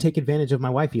 they do take advantage of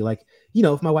my wifey. Like,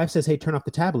 if my wife says, hey, turn off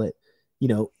the tablet,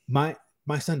 my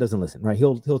son doesn't listen, right?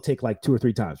 He'll take like 2 or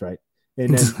 3 times, right?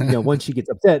 And then, once she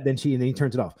gets upset, then he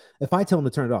turns it off. If I tell him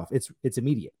to turn it off, it's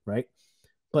immediate, right?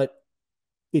 But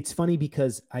it's funny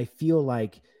because I feel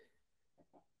like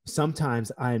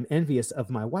sometimes I'm envious of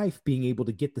my wife being able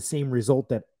to get the same result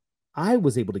that I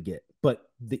was able to get, but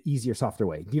the easier, softer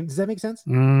way. Does that make sense?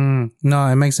 No,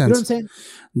 it makes sense. You know what I'm saying?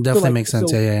 Definitely makes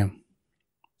sense. Yeah.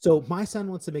 So my son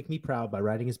wants to make me proud by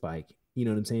riding his bike. You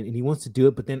know what I'm saying? And he wants to do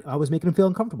it, but then I was making him feel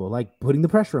uncomfortable, like putting the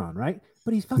pressure on, right?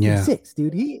 But he's fucking 6,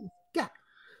 dude. He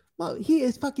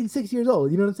is fucking 6 years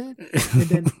old. You know what I'm saying? And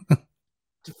then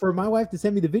for my wife to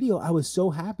send me the video, I was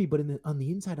so happy. But on the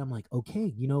inside, I'm like,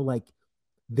 okay, like,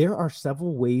 there are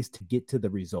several ways to get to the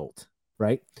result,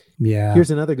 right? Yeah.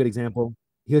 Here's another good example.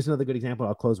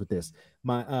 I'll close with this.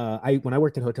 When I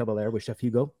worked at Hotel Bel Air with Chef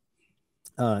Hugo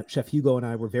and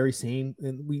I were very same,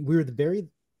 and we were very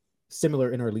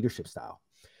similar in our leadership style.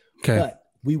 Okay. But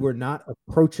we were not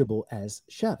approachable as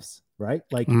chefs, right?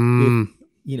 Like, if,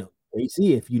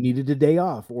 AC, if you needed a day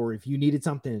off, or if you needed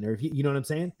something, or if you know what I'm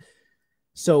saying?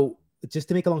 So just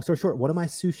to make a long story short, one of my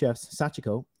sous chefs,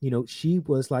 Sachiko, she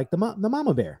was like the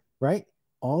mama bear, right?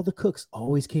 All the cooks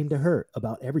always came to her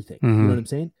about everything. You know what I'm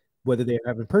saying? Whether they're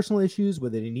having personal issues,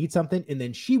 whether they need something. And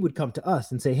then she would come to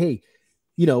us and say, hey,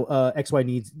 XY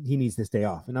needs this day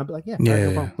off. And I'd be like,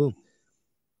 no problem. Boom.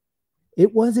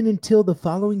 It wasn't until the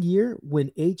following year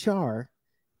when HR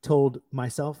told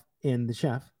myself and the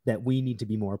chef that we need to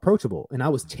be more approachable. And I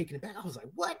was taken aback. I was like,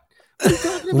 what? What are you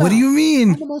talking about? What do you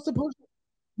mean? I'm the most approachable.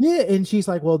 Yeah. And she's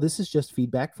like, well, this is just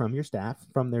feedback from your staff,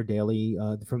 from their daily,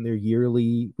 from their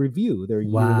yearly review, their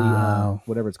yearly,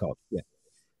 whatever it's called. Yeah.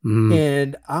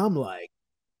 And I'm like,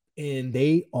 and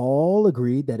they all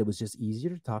agreed that it was just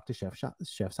easier to talk to Chef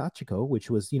Sachiko, which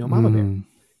was, Mama Bear.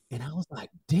 And I was like,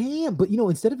 damn. But,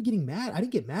 instead of getting mad, I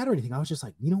didn't get mad or anything. I was just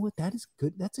like, you know what? That is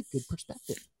good. That's a good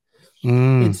perspective.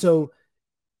 And so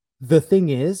the thing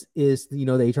is,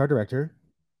 the HR director,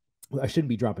 I shouldn't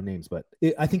be dropping names, but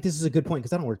I think this is a good point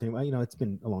because I don't work there. It's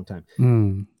been a long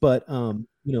time. But,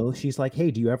 she's like,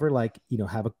 hey, do you ever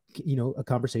have a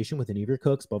conversation with any of your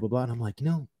cooks, blah, blah, blah. And I'm like,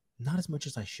 no, not as much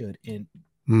as I should. And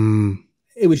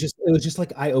it was just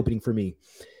like eye-opening for me.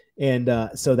 And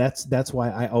so that's why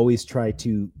I always try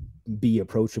to be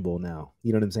approachable now.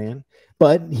 You know what I'm saying?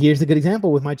 But here's a good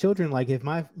example with my children. Like if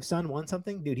my son wants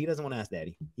something, dude, he doesn't want to ask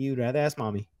daddy. He would rather ask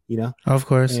mommy, Of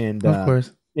course. And of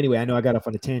course. Anyway, I know I got off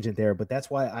on a tangent there, but that's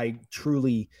why I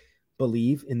truly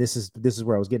believe, and this is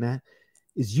where I was getting at,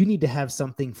 is you need to have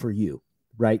something for you,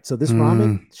 right? So this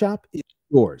ramen shop is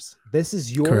yours. This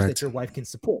is yours that your wife can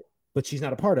support, but she's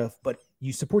not a part of, but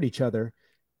you support each other.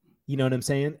 You know what I'm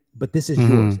saying? But this is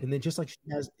yours. And then just like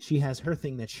she has her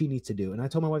thing that she needs to do. And I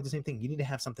told my wife the same thing. You need to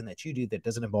have something that you do that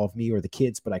doesn't involve me or the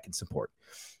kids, but I can support.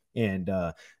 And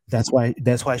that's why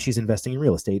she's investing in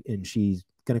real estate, and she's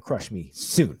going to crush me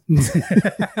soon.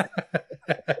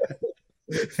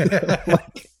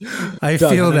 I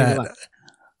feel that.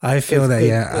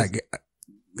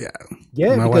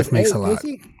 Yeah. My wife makes a lot.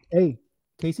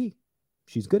 Casey,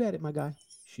 she's good at it, my guy.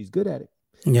 She's good at it.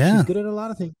 Yeah. She's good at a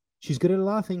lot of things.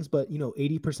 But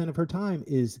 80% of her time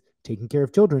is taking care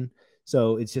of children.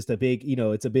 So it's just a big,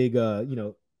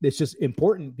 it's just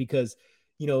important because,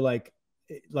 like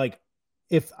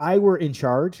if I were in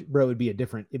charge, bro, it'd be a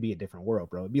different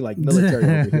world, bro. It'd be like military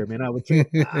over here, man. I would say,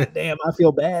 damn, I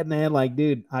feel bad, man. Like,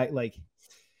 dude,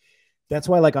 that's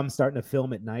why I'm starting to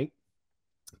film at night.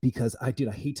 Because I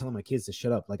hate telling my kids to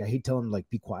shut up. Like I hate telling them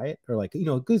be quiet or a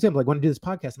good example, when I do this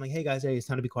podcast, I'm like, hey guys, it's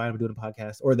time to be quiet. I'm doing a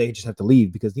podcast, or they just have to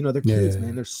leave because they're kids,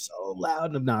 man. They're so loud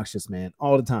and obnoxious, man,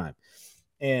 all the time.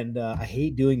 And I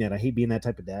hate doing that. I hate being that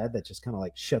type of dad that just kind of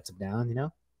shuts them down,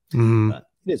 But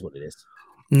it is what it is.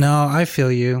 No, I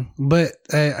feel you. But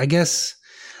I guess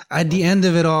at the end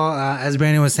of it all, as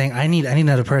Brandon was saying, I need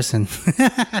another person.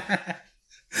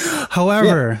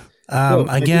 However,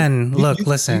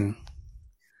 listen.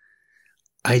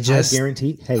 I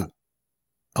guarantee. Hey,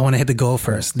 I want to hit the goal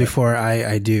first before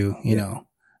I do,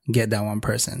 get that one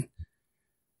person.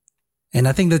 And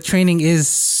I think the training is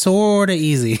sort of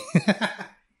easy.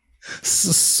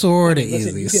 Sort of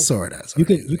easy.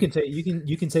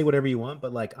 You can say whatever you want,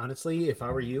 but honestly, if I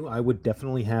were you, I would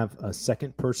definitely have a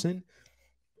second person.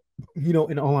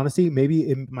 In all honesty,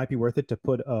 maybe it might be worth it to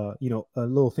put a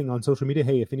little thing on social media.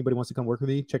 Hey, if anybody wants to come work with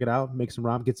me, check it out. Make some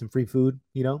ramen, get some free food.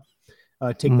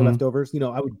 Take the leftovers.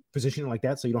 I would position it like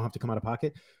that so you don't have to come out of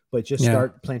pocket, but just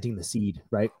start planting the seed,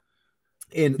 right?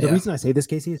 And the reason I say this,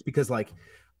 Casey, is because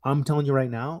I'm telling you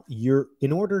right now,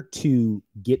 in order to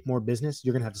get more business,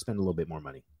 you're gonna have to spend a little bit more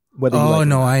money. I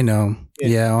know. I know.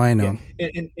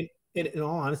 And in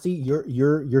all honesty,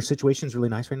 your situation is really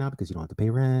nice right now because you don't have to pay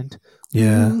rent.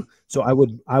 Yeah. So I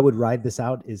would ride this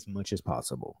out as much as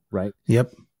possible, right?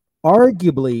 Yep.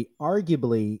 Arguably,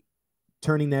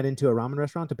 turning that into a ramen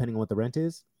restaurant, depending on what the rent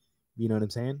is, you know what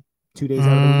I'm saying? 2 days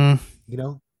out of the week,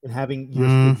 and having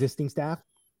your existing staff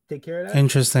take care of that.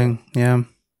 Interesting. Yeah.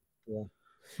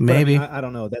 Maybe. I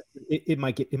don't know that it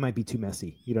might be too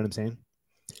messy. You know what I'm saying?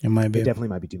 It might be. It definitely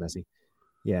might be too messy.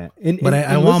 Yeah. But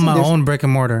I want my own brick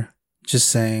and mortar. Just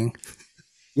saying.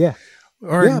 Yeah.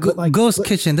 Or ghost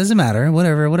kitchen, doesn't matter.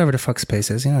 Whatever the fuck space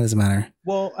is, it doesn't matter.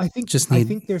 Well, I think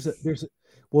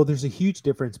there's a huge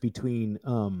difference between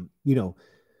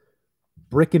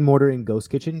brick and mortar and ghost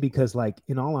kitchen, because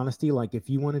in all honesty, if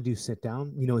you want to do sit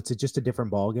down, it's just a different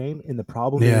ball game. And the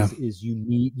problem is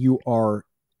you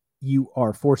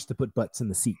are forced to put butts in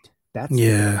the seat. That's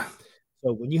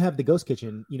so when you have the ghost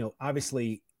kitchen,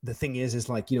 obviously the thing is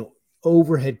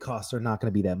overhead costs are not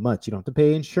going to be that much. You don't have to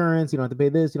pay insurance. You don't have to pay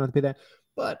this. You don't have to pay that.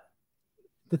 But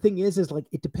the thing is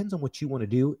it depends on what you want to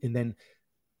do. And then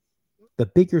the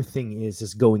bigger thing is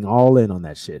just going all in on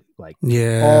that shit. All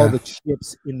the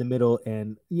chips in the middle.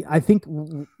 And I think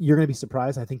you're going to be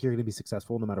surprised. I think you're going to be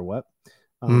successful no matter what.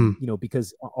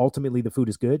 Because ultimately the food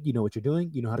is good. You know what you're doing.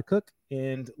 You know how to cook.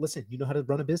 And listen, you know how to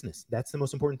run a business. That's the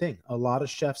most important thing. A lot of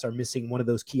chefs are missing one of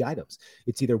those key items.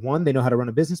 It's either one, they know how to run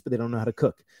a business, but they don't know how to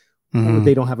cook. Or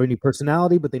they don't have any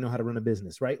personality, but they know how to run a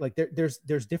business, right?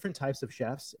 There's different types of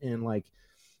chefs. And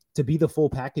to be the full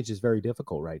package is very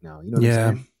difficult right now. You know what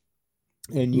I'm saying?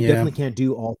 And you definitely can't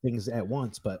do all things at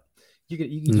once, but you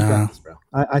got this, bro.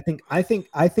 I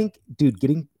think, dude,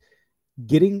 getting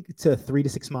to 3 to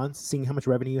 6 months, seeing how much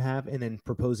revenue you have, and then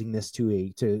proposing this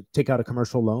to take out a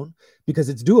commercial loan, because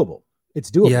it's doable. It's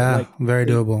doable. Yeah, very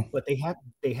doable. But they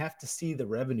have to see the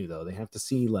revenue, though. They have to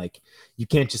see, like, you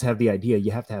can't just have the idea.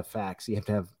 You have to have facts. You have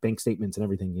to have bank statements and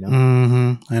everything, you know?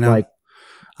 Mm-hmm. I know. Like,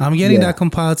 I'm getting that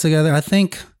compiled together. I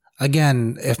think,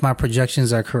 again, if my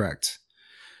projections are correct,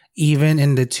 even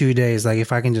in the 2 days, like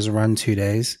if I can just run 2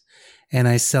 days and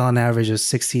I sell an average of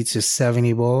 60 to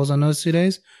 70 bowls on those 2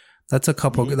 days, that's a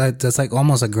couple, that's like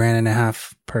almost $1.5 grand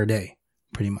per day,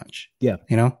 pretty much. Yeah.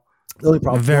 You know? The only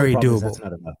problem, very doable. That's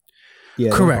not enough.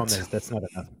 Yeah, correct. That's not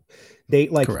enough. They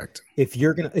like, correct. If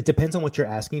you're gonna, it depends on what you're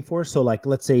asking for. So, like,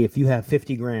 let's say if you have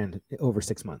 50 grand over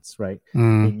 6 months, right,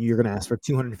 and you're gonna ask for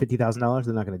 $250,000,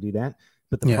 they're not gonna do that.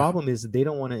 But the problem is that they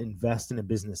don't want to invest in a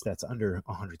business that's under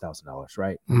 $100,000,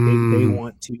 right? They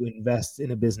want to invest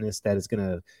in a business that is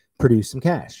gonna produce some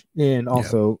cash and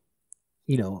also,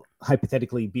 you know,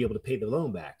 hypothetically be able to pay the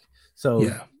loan back. So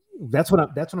that's what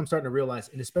I'm starting to realize.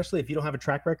 And especially if you don't have a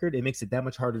track record, it makes it that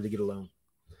much harder to get a loan.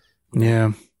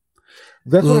 Yeah.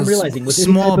 That's what I'm realizing with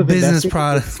small business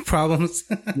problems.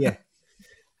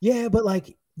 Yeah, but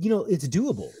like, you know, it's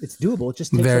doable. It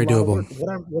just takes very a lot doable. Of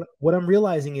work. What I'm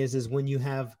realizing is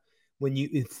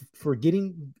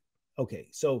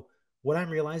so what I'm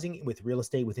realizing with real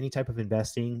estate, with any type of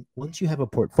investing, once you have a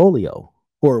portfolio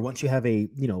or once you have a,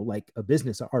 you know, like a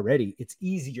business already, it's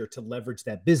easier to leverage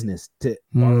that business to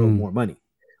borrow more money,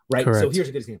 right? Correct. So here's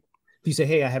a good example. If you say,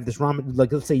 hey, I have this ramen,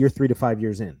 like let's say you're 3 to 5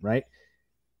 years in, right?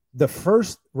 The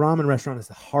first ramen restaurant is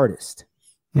the hardest.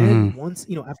 And once,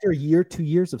 you know, after a year, 2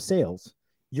 years of sales,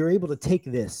 you're able to take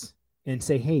this and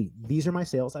say, hey, these are my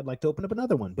sales. I'd like to open up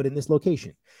another one, but in this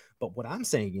location. But what I'm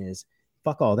saying is,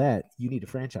 fuck all that. You need to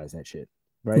franchise that shit,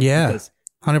 right? Yeah, because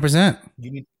 100%.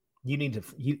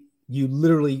 You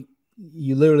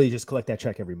literally just collect that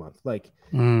check every month. Like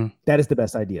that is the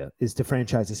best idea, is to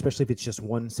franchise, especially if it's just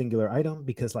one singular item,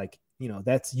 because like, you know,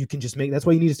 that's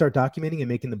why you need to start documenting and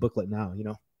making the booklet now, you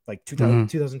know, like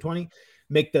 2020,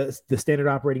 make the standard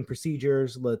operating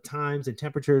procedures, the times and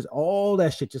temperatures, all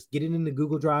that shit. Just get it into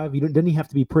Google Drive. You don't even have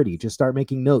to be pretty. Just start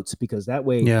making notes, because that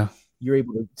way you're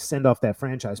able to send off that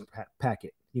franchise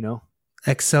packet, you know,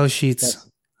 Excel sheets.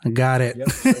 I got it.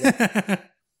 Yep.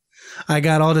 I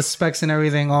got all the specs and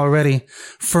everything already,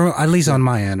 for at least on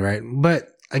my end, right? But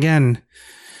again,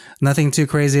 nothing too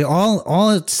crazy.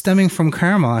 All stemming from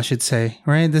Caramel, I should say,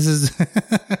 right? This is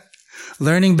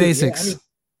learning basics.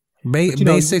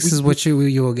 Basics is what you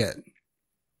will get.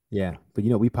 Yeah, but you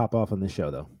know, we pop off on this show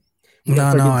though.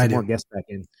 I do. More guests back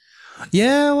in.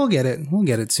 Yeah, we'll get it. We'll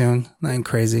get it soon. Nothing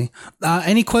crazy.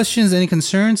 Any questions, any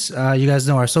concerns? You guys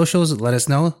know our socials. Let us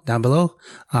know down below.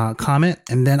 Comment.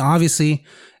 And then obviously,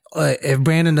 if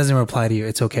Brandon doesn't reply to you,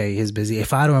 it's okay. He's busy.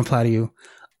 If I don't reply to you,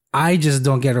 I just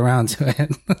don't get around to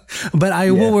it. But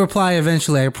I will reply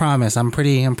eventually. I promise. I'm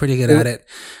pretty good at it.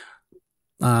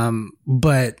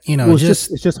 But you know, it's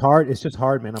just hard. It's just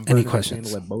hard, man. I'm any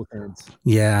questions at both ends.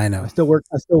 Yeah, I know. I still work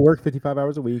 55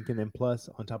 hours a week, and then plus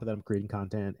on top of that, I'm creating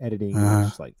content, editing. It's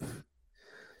just like,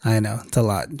 I know it's a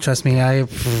lot. Trust me,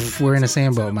 we're in the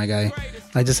same boat, my guy.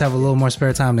 I just have a little more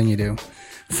spare time than you do.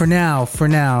 For now.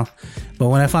 But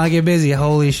when I finally get busy,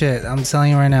 holy shit! I'm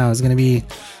telling you right now, it's gonna be,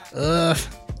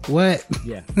 what?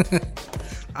 Yeah.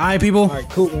 All right, people. All right,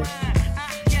 cool. Man.